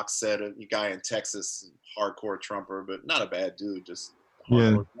music box set of a guy in Texas, hardcore Trumper, but not a bad dude, just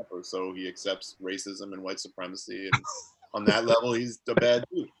hardcore Trumper. So he accepts racism and white supremacy, and on that level, he's a bad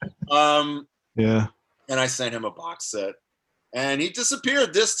dude. Yeah. And I sent him a box set, and he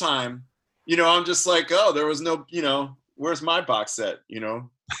disappeared this time. I'm just like, oh, there was no, where's my box set?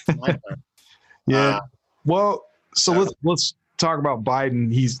 My turn. Yeah. Well, so let's talk about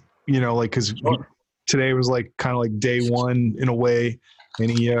Biden. He's, because today was like kind of like day one in a way, and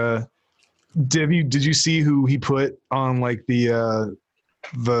he did you see who he put on like the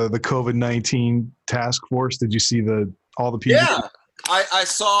COVID-19 task force? Did you see all the people? Yeah. I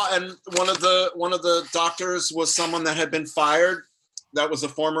saw, and one of the doctors was someone that had been fired. That was a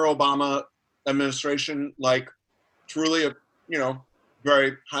former Obama administration, like truly a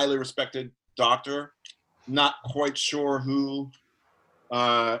very highly respected doctor. Not quite sure who.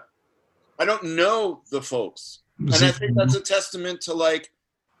 I don't know the folks, and I think that's a testament to like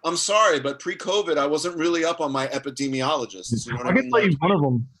I'm sorry, but pre-COVID, I wasn't really up on my epidemiologists. You know what I I mean? can tell you one of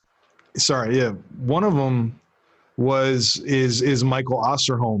them. Sorry, yeah, one of them is Michael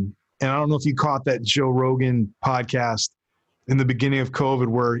Osterholm, and I don't know if you caught that Joe Rogan podcast in the beginning of COVID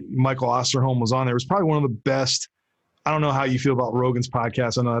where Michael Osterholm was on there. It was probably one of the best. I don't know how you feel about Rogan's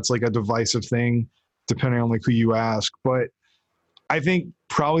podcast. I know that's like a divisive thing, depending on like who you ask, but I think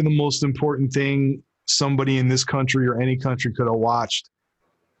probably the most important thing somebody in this country or any country could have watched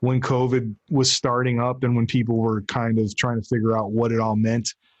when COVID was starting up and when people were kind of trying to figure out what it all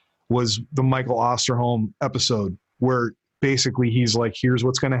meant was the Michael Osterholm episode where basically he's like, here's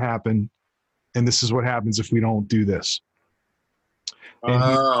what's going to happen. And this is what happens if we don't do this.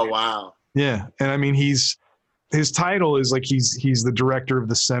 Oh, wow. Yeah. And I mean, his title is like, he's the director of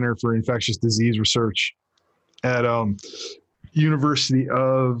the Center for Infectious Disease Research at University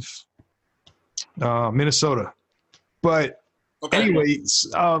of Minnesota. But anyways,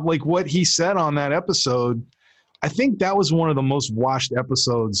 like what he said on that episode, I think that was one of the most watched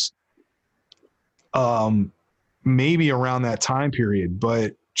episodes maybe around that time period,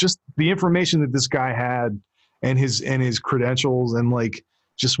 but just the information that this guy had and his credentials and like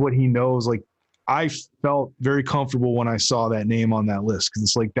just what he knows, like I felt very comfortable when I saw that name on that list because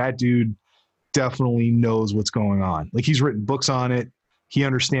it's like that dude definitely knows what's going on. Like he's written books on it. He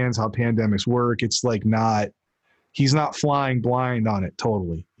understands how pandemics work. It's like he's not flying blind on it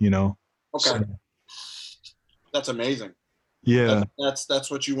totally, you know? Okay. So, that's amazing. Yeah.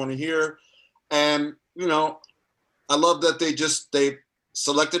 That's what you want to hear. And, you know, I love that they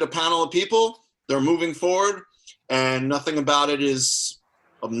selected a panel of people. They're moving forward and nothing about it is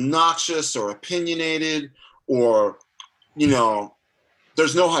obnoxious or opinionated or, you know,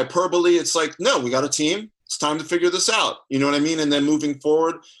 there's no hyperbole. It's like, no, we got a team. It's time to figure this out. You know what I mean? And then moving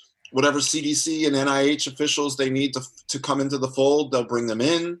forward, whatever CDC and NIH officials they need to come into the fold, they'll bring them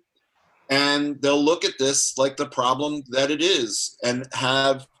in and they'll look at this like the problem that it is and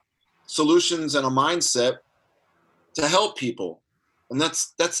have solutions and a mindset to help people. And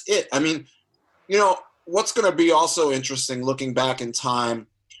that's it. I mean, you know, what's going to be also interesting looking back in time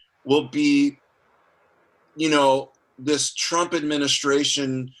will be, you know, this Trump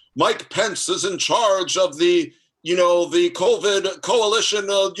administration. Mike Pence is in charge of the COVID coalition,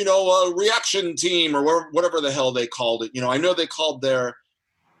 reaction team or whatever the hell they called it. You know, I know they called their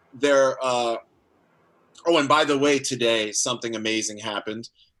oh, and by the way, today something amazing happened.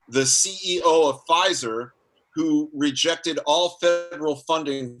 The CEO of Pfizer, who rejected all federal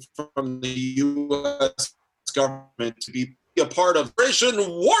funding from the U.S. government to be a part of Operation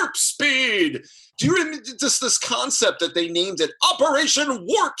Warp Speed. Do you remember just this concept that they named it Operation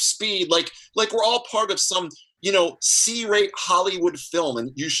Warp Speed? Like we're all part of some, you know, C-rate Hollywood film,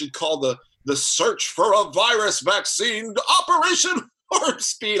 and you should call the search for a virus vaccine Operation Warp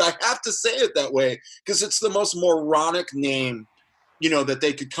Speed. I have to say it that way because it's the most moronic name, you know, that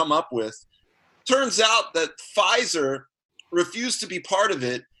they could come up with. Turns out that Pfizer refused to be part of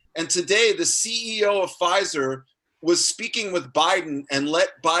it, and today the CEO of Pfizer was speaking with Biden and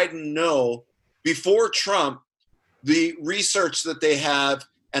let Biden know before Trump the research that they have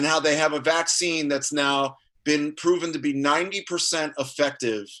and how they have a vaccine that's now been proven to be 90%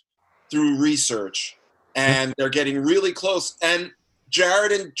 effective through research. And they're getting really close. And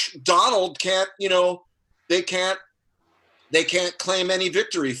Jared and Donald can't, you know, they can't claim any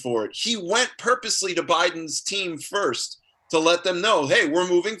victory for it. He went purposely to Biden's team first to let them know, hey, we're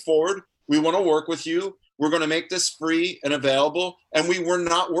moving forward. We want to work with you. We're going to make this free and available. And we were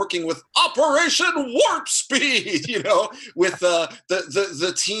not working with Operation Warp Speed, you know, with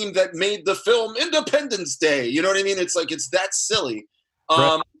the team that made the film Independence Day. You know what I mean? It's like, it's that silly.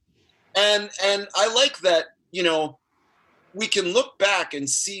 Right. And I like that, you know, we can look back and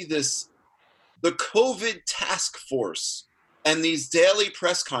see this, the COVID task force and these daily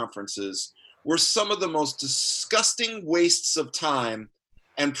press conferences were some of the most disgusting wastes of time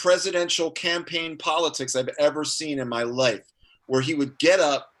and presidential campaign politics I've ever seen in my life, where he would get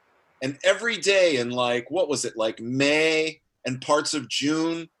up and every day in like, what was it, like May and parts of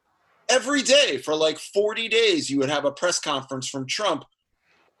June, every day for like 40 days, you would have a press conference from Trump,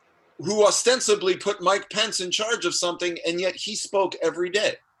 who ostensibly put Mike Pence in charge of something, and yet he spoke every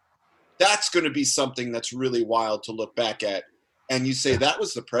day. That's going to be something that's really wild to look back at. And you say, that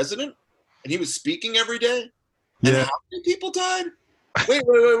was the president? And he was speaking every day? And Yeah. how many people died? Wait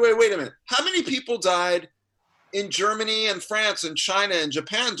a minute. How many people died in Germany and France and China and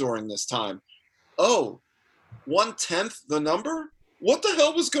Japan during this time? Oh, 1/10 the number? What the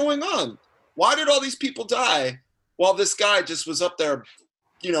hell was going on? Why did all these people die while this guy just was up there,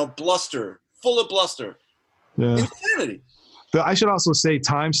 you know, full of bluster? Yeah. Insanity. I should also say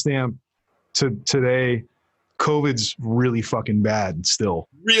timestamp to today. COVID's really fucking bad still.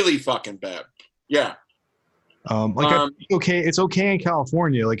 Really fucking bad. Yeah. It's okay in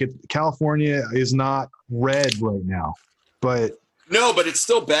California. California is not red right now, but no, but it's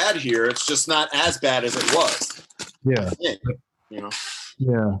still bad here. It's just not as bad as it was. Yeah. You know.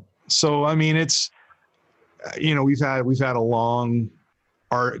 Yeah. So I mean, it's we've had a long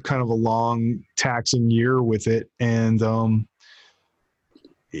taxing year with it, and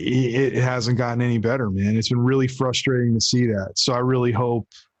it hasn't gotten any better, man. It's been really frustrating to see that. So I really hope.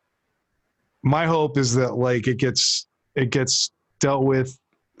 My hope is that like it gets dealt with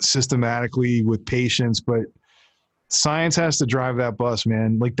systematically with patience, but science has to drive that bus,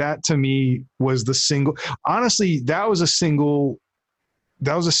 man. Like that to me was the single. Honestly, that was a single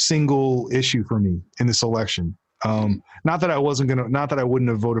issue for me in this election. Not that I wouldn't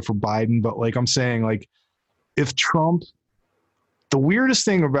have voted for Biden, but like I'm saying, like if Trump. The weirdest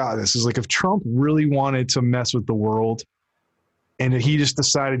thing about this is like if Trump really wanted to mess with the world. And he just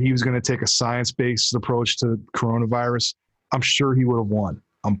decided he was going to take a science-based approach to coronavirus, I'm sure he would have won.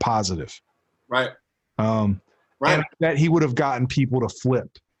 I'm positive. Right. Right. And that he would have gotten people to flip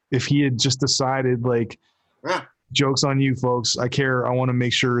if he had just decided, like, joke's on you, folks. I care. I want to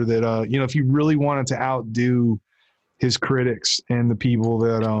make sure that, if he really wanted to outdo his critics and the people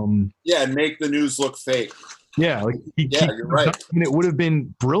that, and make the news look fake. Yeah. Like, you're right. And it would have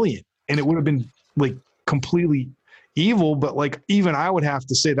been brilliant, and it would have been like completely evil, but like even I would have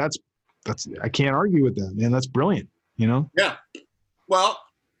to say that's I can't argue with that, man. That's brilliant, Yeah. Well,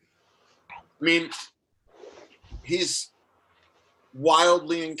 I mean, he's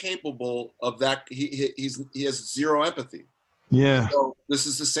wildly incapable of that. He has zero empathy. Yeah. So this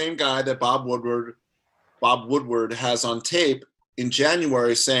is the same guy that Bob Woodward has on tape in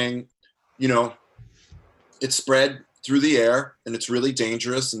January saying, it spread through the air and it's really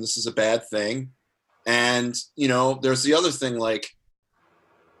dangerous and this is a bad thing. And, there's the other thing, like,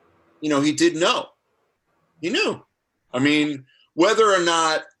 he did know. He knew. I mean, whether or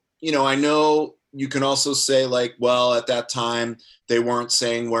not, I know you can also say, like, well, at that time, they weren't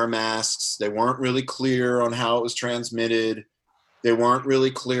saying wear masks. They weren't really clear on how it was transmitted. They weren't really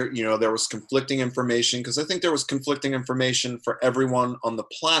clear. There was conflicting information because I think there was conflicting information for everyone on the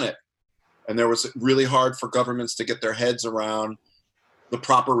planet. And there was really hard for governments to get their heads around the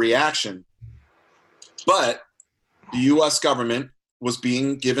proper reaction. But the U.S. government was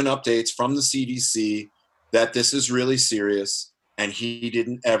being given updates from the CDC that this is really serious, and he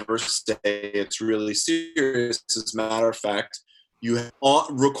didn't ever say it's really serious. As a matter of fact, you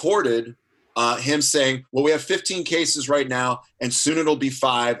recorded him saying, well, we have 15 cases right now, and soon it'll be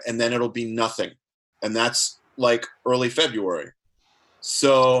 5, and then it'll be nothing. And that's like early February.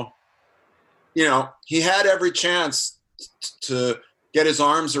 So, he had every chance to get his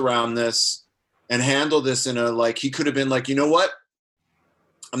arms around this and handle this in he could have been like, you know what?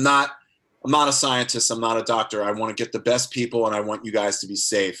 I'm not a scientist. I'm not a doctor. I want to get the best people and I want you guys to be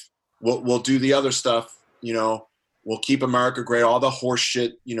safe. We'll do the other stuff. We'll keep America great. All the horse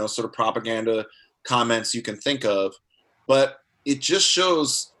shit, sort of propaganda comments you can think of. But it just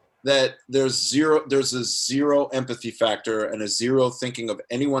shows that there's a zero empathy factor and a zero thinking of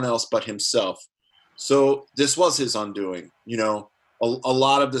anyone else but himself. So this was his undoing, a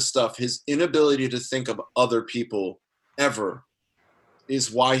lot of this stuff, his inability to think of other people ever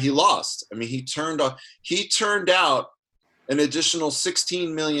is why he lost. I mean, he turned out an additional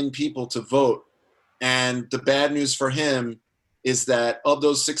 16 million people to vote. And the bad news for him is that of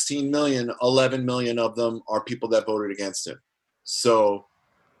those 16 million, 11 million of them are people that voted against him. So,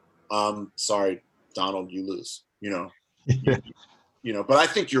 sorry, Donald, you lose, but I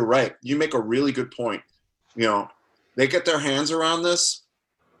think you're right. You make a really good point. They get their hands around this,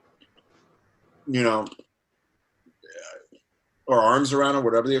 or arms around it,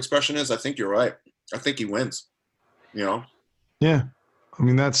 whatever the expression is. I think you're right. I think he wins, Yeah. I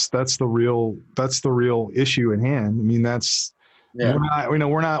mean, that's the real issue at hand. I mean,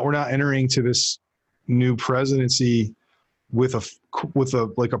 we're not entering to this new presidency with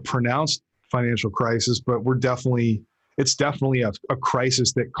a pronounced financial crisis, but it's definitely a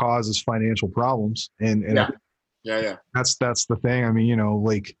crisis that causes financial problems. And yeah. That's the thing. I mean,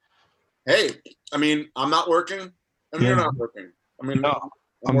 hey, I mean, I'm not working and you're not working. I mean, no,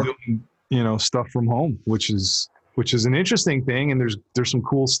 I'm doing, stuff from home, which is an interesting thing. And there's some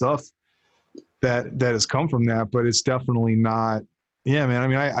cool stuff that has come from that, but it's definitely not, man. I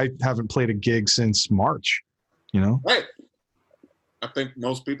mean, I haven't played a gig since March, Right. I think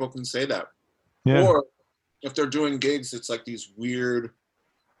most people can say that. Yeah. Or if they're doing gigs, it's like these weird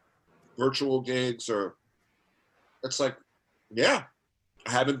virtual gigs, or it's like Yeah.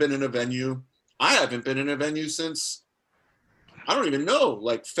 I haven't been in a venue. I haven't been in a venue since, I don't even know,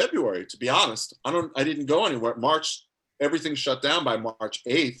 like February, to be honest. I didn't go anywhere. March, everything shut down by March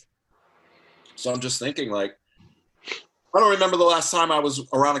 8th. So I'm just thinking, like, I don't remember the last time I was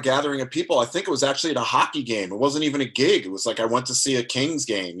around a gathering of people. I think it was actually at a hockey game. It wasn't even a gig. It was like I went to see a Kings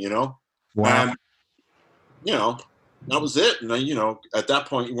game, you know? Wow. And, you know, that was it. And, you know, at that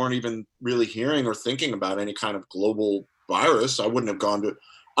point, you weren't even really hearing or thinking about any kind of global virus. I would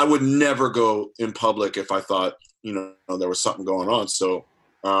never go in public if I thought, you know, there was something going on. So,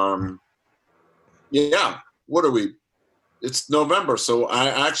 yeah, what are we? It's November. So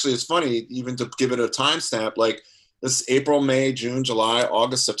it's funny, even to give it a timestamp, like, this April, May, June, July,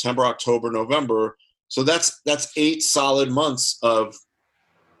 August, September, October, November. So that's 8 solid months of,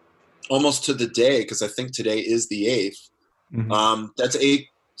 almost to the day, because I think today is the 8th. Mhm. That's 8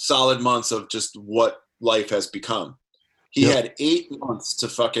 solid months of just what life has become. He had 8 months to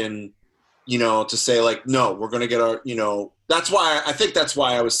fucking, you know, to say, like, no, we're going to get our, you know, that's why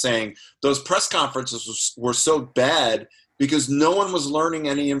I was saying those press conferences were so bad, because no one was learning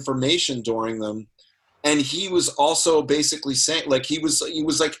any information during them. And he was also basically saying, like, he was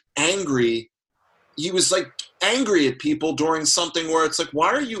like angry. He was like angry at people during something where it's like, why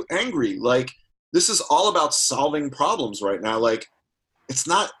are you angry? Like, this is all about solving problems right now. Like, it's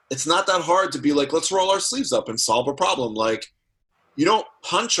not that hard to be like, let's roll our sleeves up and solve a problem. Like, you don't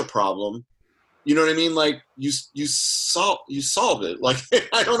punch a problem. You know what I mean? Like, you solve it. Like,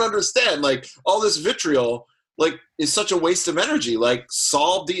 I don't understand. Like, all this vitriol, like, is such a waste of energy. Like,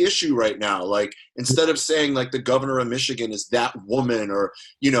 solve the issue right now. Like, instead of saying, like, the governor of Michigan is that woman, or,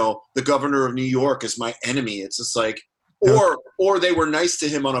 you know, the governor of New York is my enemy. It's just like, or they were nice to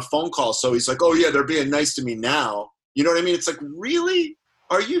him on a phone call, so he's like, oh yeah, they're being nice to me now. You know what I mean? It's like, really?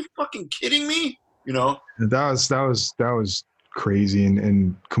 Are you fucking kidding me? You know? That was crazy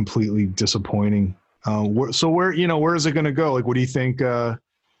and completely disappointing. So where is it going to go? Like, what do you think the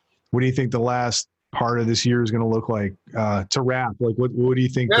last part of this year is going to look like, to wrap? Like, what do you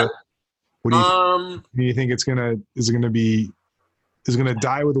think? Yeah. Do you think is it going to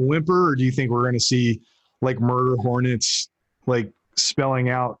die with a whimper, or do you think we're going to see, like, murder hornets, like, spelling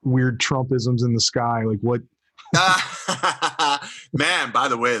out weird Trumpisms in the sky? Like, what? Man, by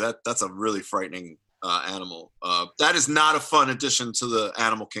the way, that's a really frightening animal. That is not a fun addition to the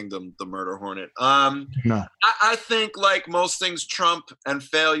animal kingdom, the murder hornet. No. I think, like most things, Trump and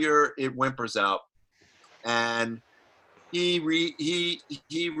failure, it whimpers out, and he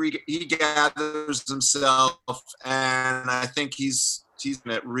gathers himself, and I think he's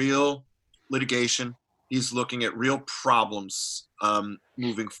at real litigation. He's looking at real problems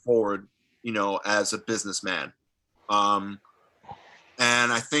moving forward, you know, as a businessman. And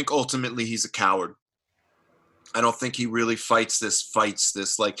I think ultimately he's a coward. I don't think he really fights this,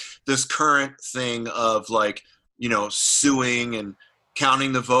 like, this current thing of, like, you know, suing and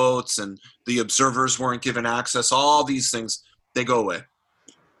counting the votes, and the observers weren't given access. All these things, they go away.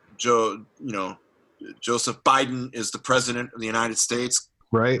 Joseph Biden is the president of the United States.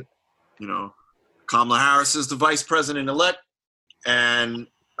 Right. You know, Kamala Harris is the vice president-elect, and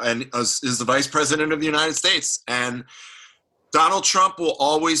is the vice president of the United States. And Donald Trump will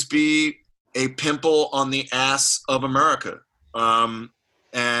always be a pimple on the ass of America.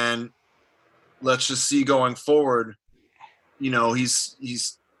 And let's just see going forward, you know, he's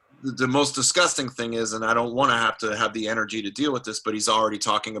the most disgusting thing is, and I don't want to have the energy to deal with this, but he's already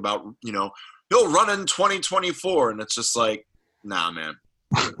talking about, you know, he'll run in 2024. And it's just like, nah, man.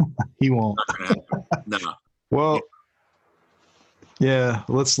 He won't. Nah. Well, yeah,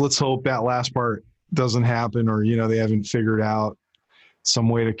 let's hope that last part doesn't happen, or, you know, they haven't figured out some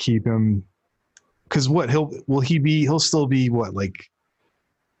way to keep him. Because he'll still be what, like,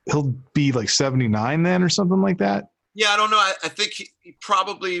 he'll be like 79 then, or something like that? Yeah, I don't know. I think he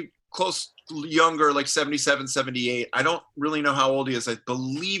probably younger, like 77, 78. I don't really know how old he is. I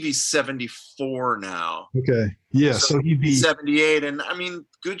believe he's 74 now. Okay. Yeah, so he'd be 78. And I mean,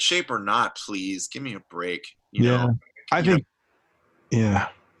 good shape or not, please give me a break. You know? I think, yeah.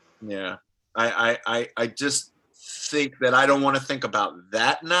 Yeah. I just think that I don't want to think about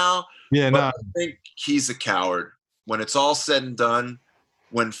that now. Yeah, no. I think he's a coward. When it's all said and done,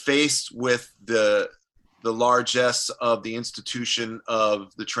 when faced with the largesse of the institution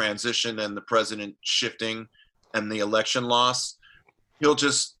of the transition and the president shifting and the election loss, he'll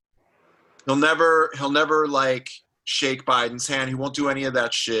never like shake Biden's hand. He won't do any of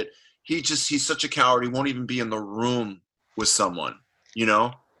that shit. He's such a coward. He won't even be in the room with someone, you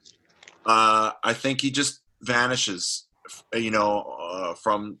know? I think he just vanishes, you know,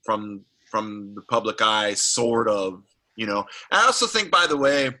 from the public eye, sort of, you know. And I also think, by the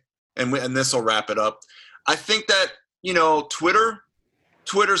way, and this will wrap it up, I think that, you know,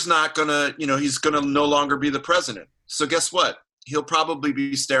 Twitter's not gonna, you know, he's gonna no longer be the president. So guess what? He'll probably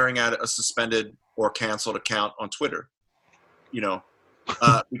be staring at a suspended or canceled account on Twitter, you know,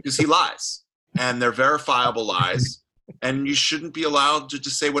 because he lies, and they're verifiable lies. And you shouldn't be allowed to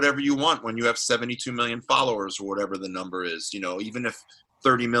just say whatever you want when you have 72 million followers or whatever the number is, you know, even if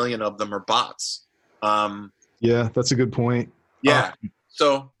 30 million of them are bots. Yeah, that's a good point. Yeah.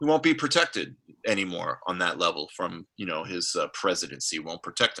 So he won't be protected anymore on that level from, you know, his presidency won't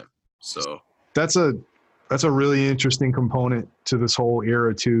protect him. So that's a really interesting component to this whole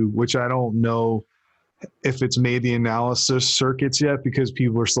era too, which I don't know if it's made the analysis circuits yet, because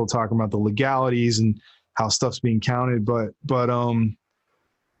people are still talking about the legalities and how stuff's being counted. But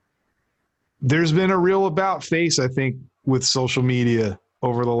there's been a real about face, I think, with social media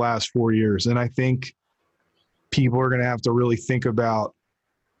over the last 4 years. And I think people are going to have to really think about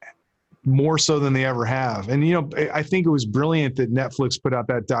more so than they ever have. And, you know, I think it was brilliant that Netflix put out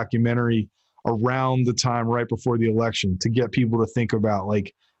that documentary around the time right before the election to get people to think about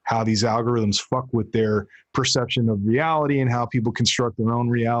like how these algorithms fuck with their perception of reality and how people construct their own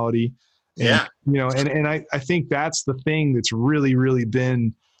reality. And, yeah, you know, and I think that's the thing that's really, really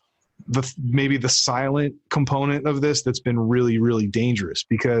been maybe the silent component of this that's been really, really dangerous,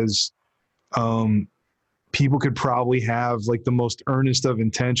 because people could probably have like the most earnest of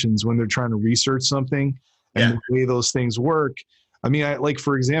intentions when they're trying to research something, and the way those things work. I mean, like,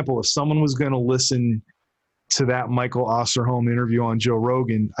 for example, if someone was going to listen to that Michael Osterholm interview on Joe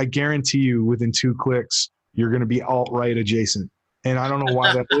Rogan, I guarantee you within 2 clicks, you're going to be alt-right adjacent. And I don't know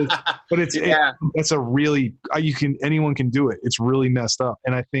why that is, but that's a really, anyone can do it. It's really messed up.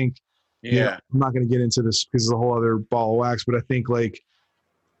 And I think, you know, I'm not going to get into this because it's a whole other ball of wax, but I think like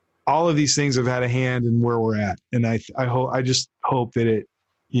all of these things have had a hand in where we're at. And I just hope that it,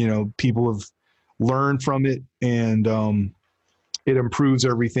 you know, people have learned from it, and it improves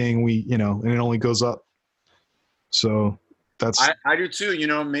everything and it only goes up. So that's, I do too. You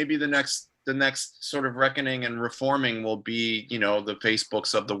know, maybe the next sort of reckoning and reforming will be, you know, the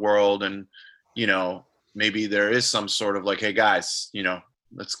Facebooks of the world. And, you know, maybe there is some sort of like, hey guys, you know,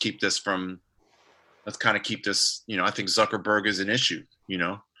 let's kind of keep this, you know, I think Zuckerberg is an issue, you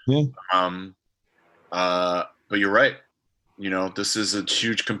know? Yeah. But you're right. You know, this is a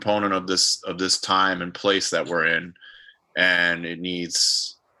huge component of this time and place that we're in, and it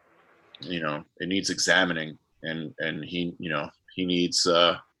needs examining, and he needs,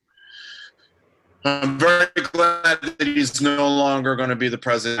 I'm very glad that he's no longer going to be the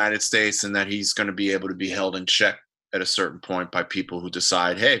president of the United States, and that he's going to be able to be held in check at a certain point by people who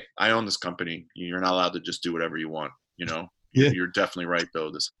decide, hey, I own this company. You're not allowed to just do whatever you want. You know, You're definitely right,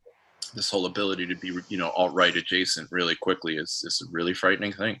 though. This whole ability to be, you know, alt-right adjacent really quickly is a really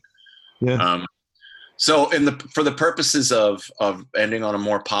frightening thing. Yeah. So for the purposes of ending on a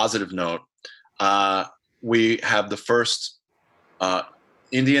more positive note, we have the first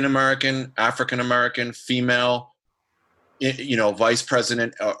Indian American, African American, female, you know, vice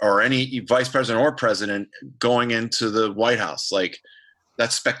president or any vice president or president going into the White House. Like,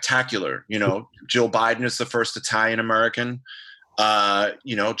 that's spectacular. You know, Jill Biden is the first Italian American.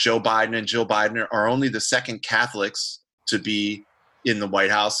 You know, Joe Biden and Jill Biden are only the second Catholics to be in the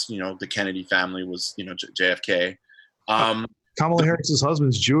White House. You know, the Kennedy family was, you know, JFK. Kamala Harris's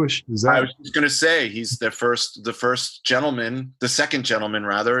husband's Jewish. Is that? I was just going to say he's the first gentleman. The second gentleman,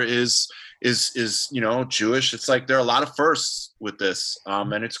 rather, is you know, Jewish. It's like there are a lot of firsts with this,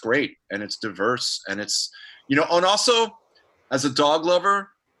 and it's great, and it's diverse, and it's, you know, and also as a dog lover,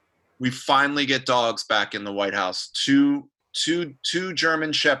 we finally get dogs back in the White House. Two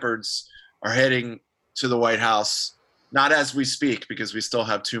German Shepherds are heading to the White House, not as we speak because we still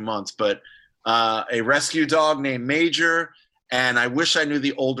have 2 months, but a rescue dog named Major. And I wish I knew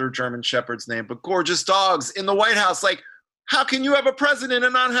the older German Shepherd's name, but gorgeous dogs in the White House. Like, how can you have a president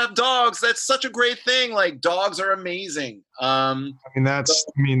and not have dogs? That's such a great thing. Like, dogs are amazing. I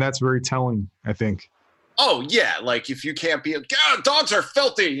mean, that's very telling, I think. Oh yeah. Like, if you can't be, dogs are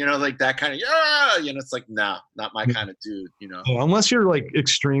filthy, you know, like that kind of, you know, it's like, nah, not my kind of dude, you know, unless you're like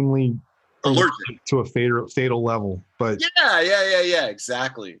extremely allergic to a fatal level, but yeah,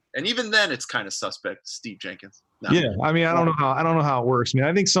 exactly. And even then it's kind of suspect. Steve Jenkins. No. Yeah, I mean, I don't know how it works. I mean,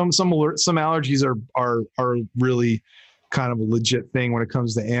 I think some allergies are really kind of a legit thing when it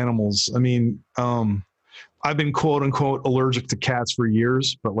comes to animals. I mean, I've been quote unquote allergic to cats for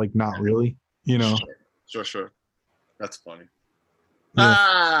years, but like not really, you know. Sure. That's funny.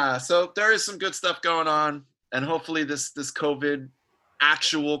 Yeah. So there is some good stuff going on, and hopefully this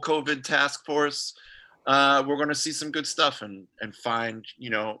actual COVID task force we're going to see some good stuff and find,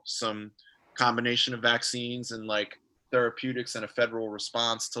 some combination of vaccines and like therapeutics and a federal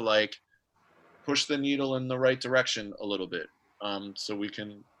response to like push the needle in the right direction a little bit, so we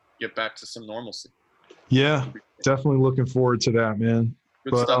can get back to some normalcy. Yeah, definitely looking forward to that, man.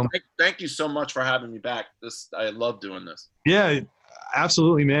 Good stuff. Thank you so much for having me back. I love doing this. Yeah,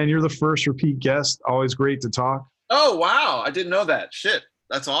 absolutely, man. You're the first repeat guest. Always great to talk. Oh, wow. I didn't know that. Shit.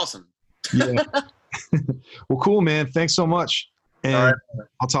 That's awesome. Yeah. Well, cool, man. Thanks so much. And All right.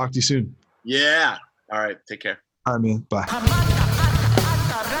 I'll talk to you soon. Yeah. All right. Take care. All right, man. Bye.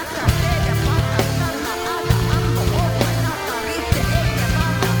 Hamata,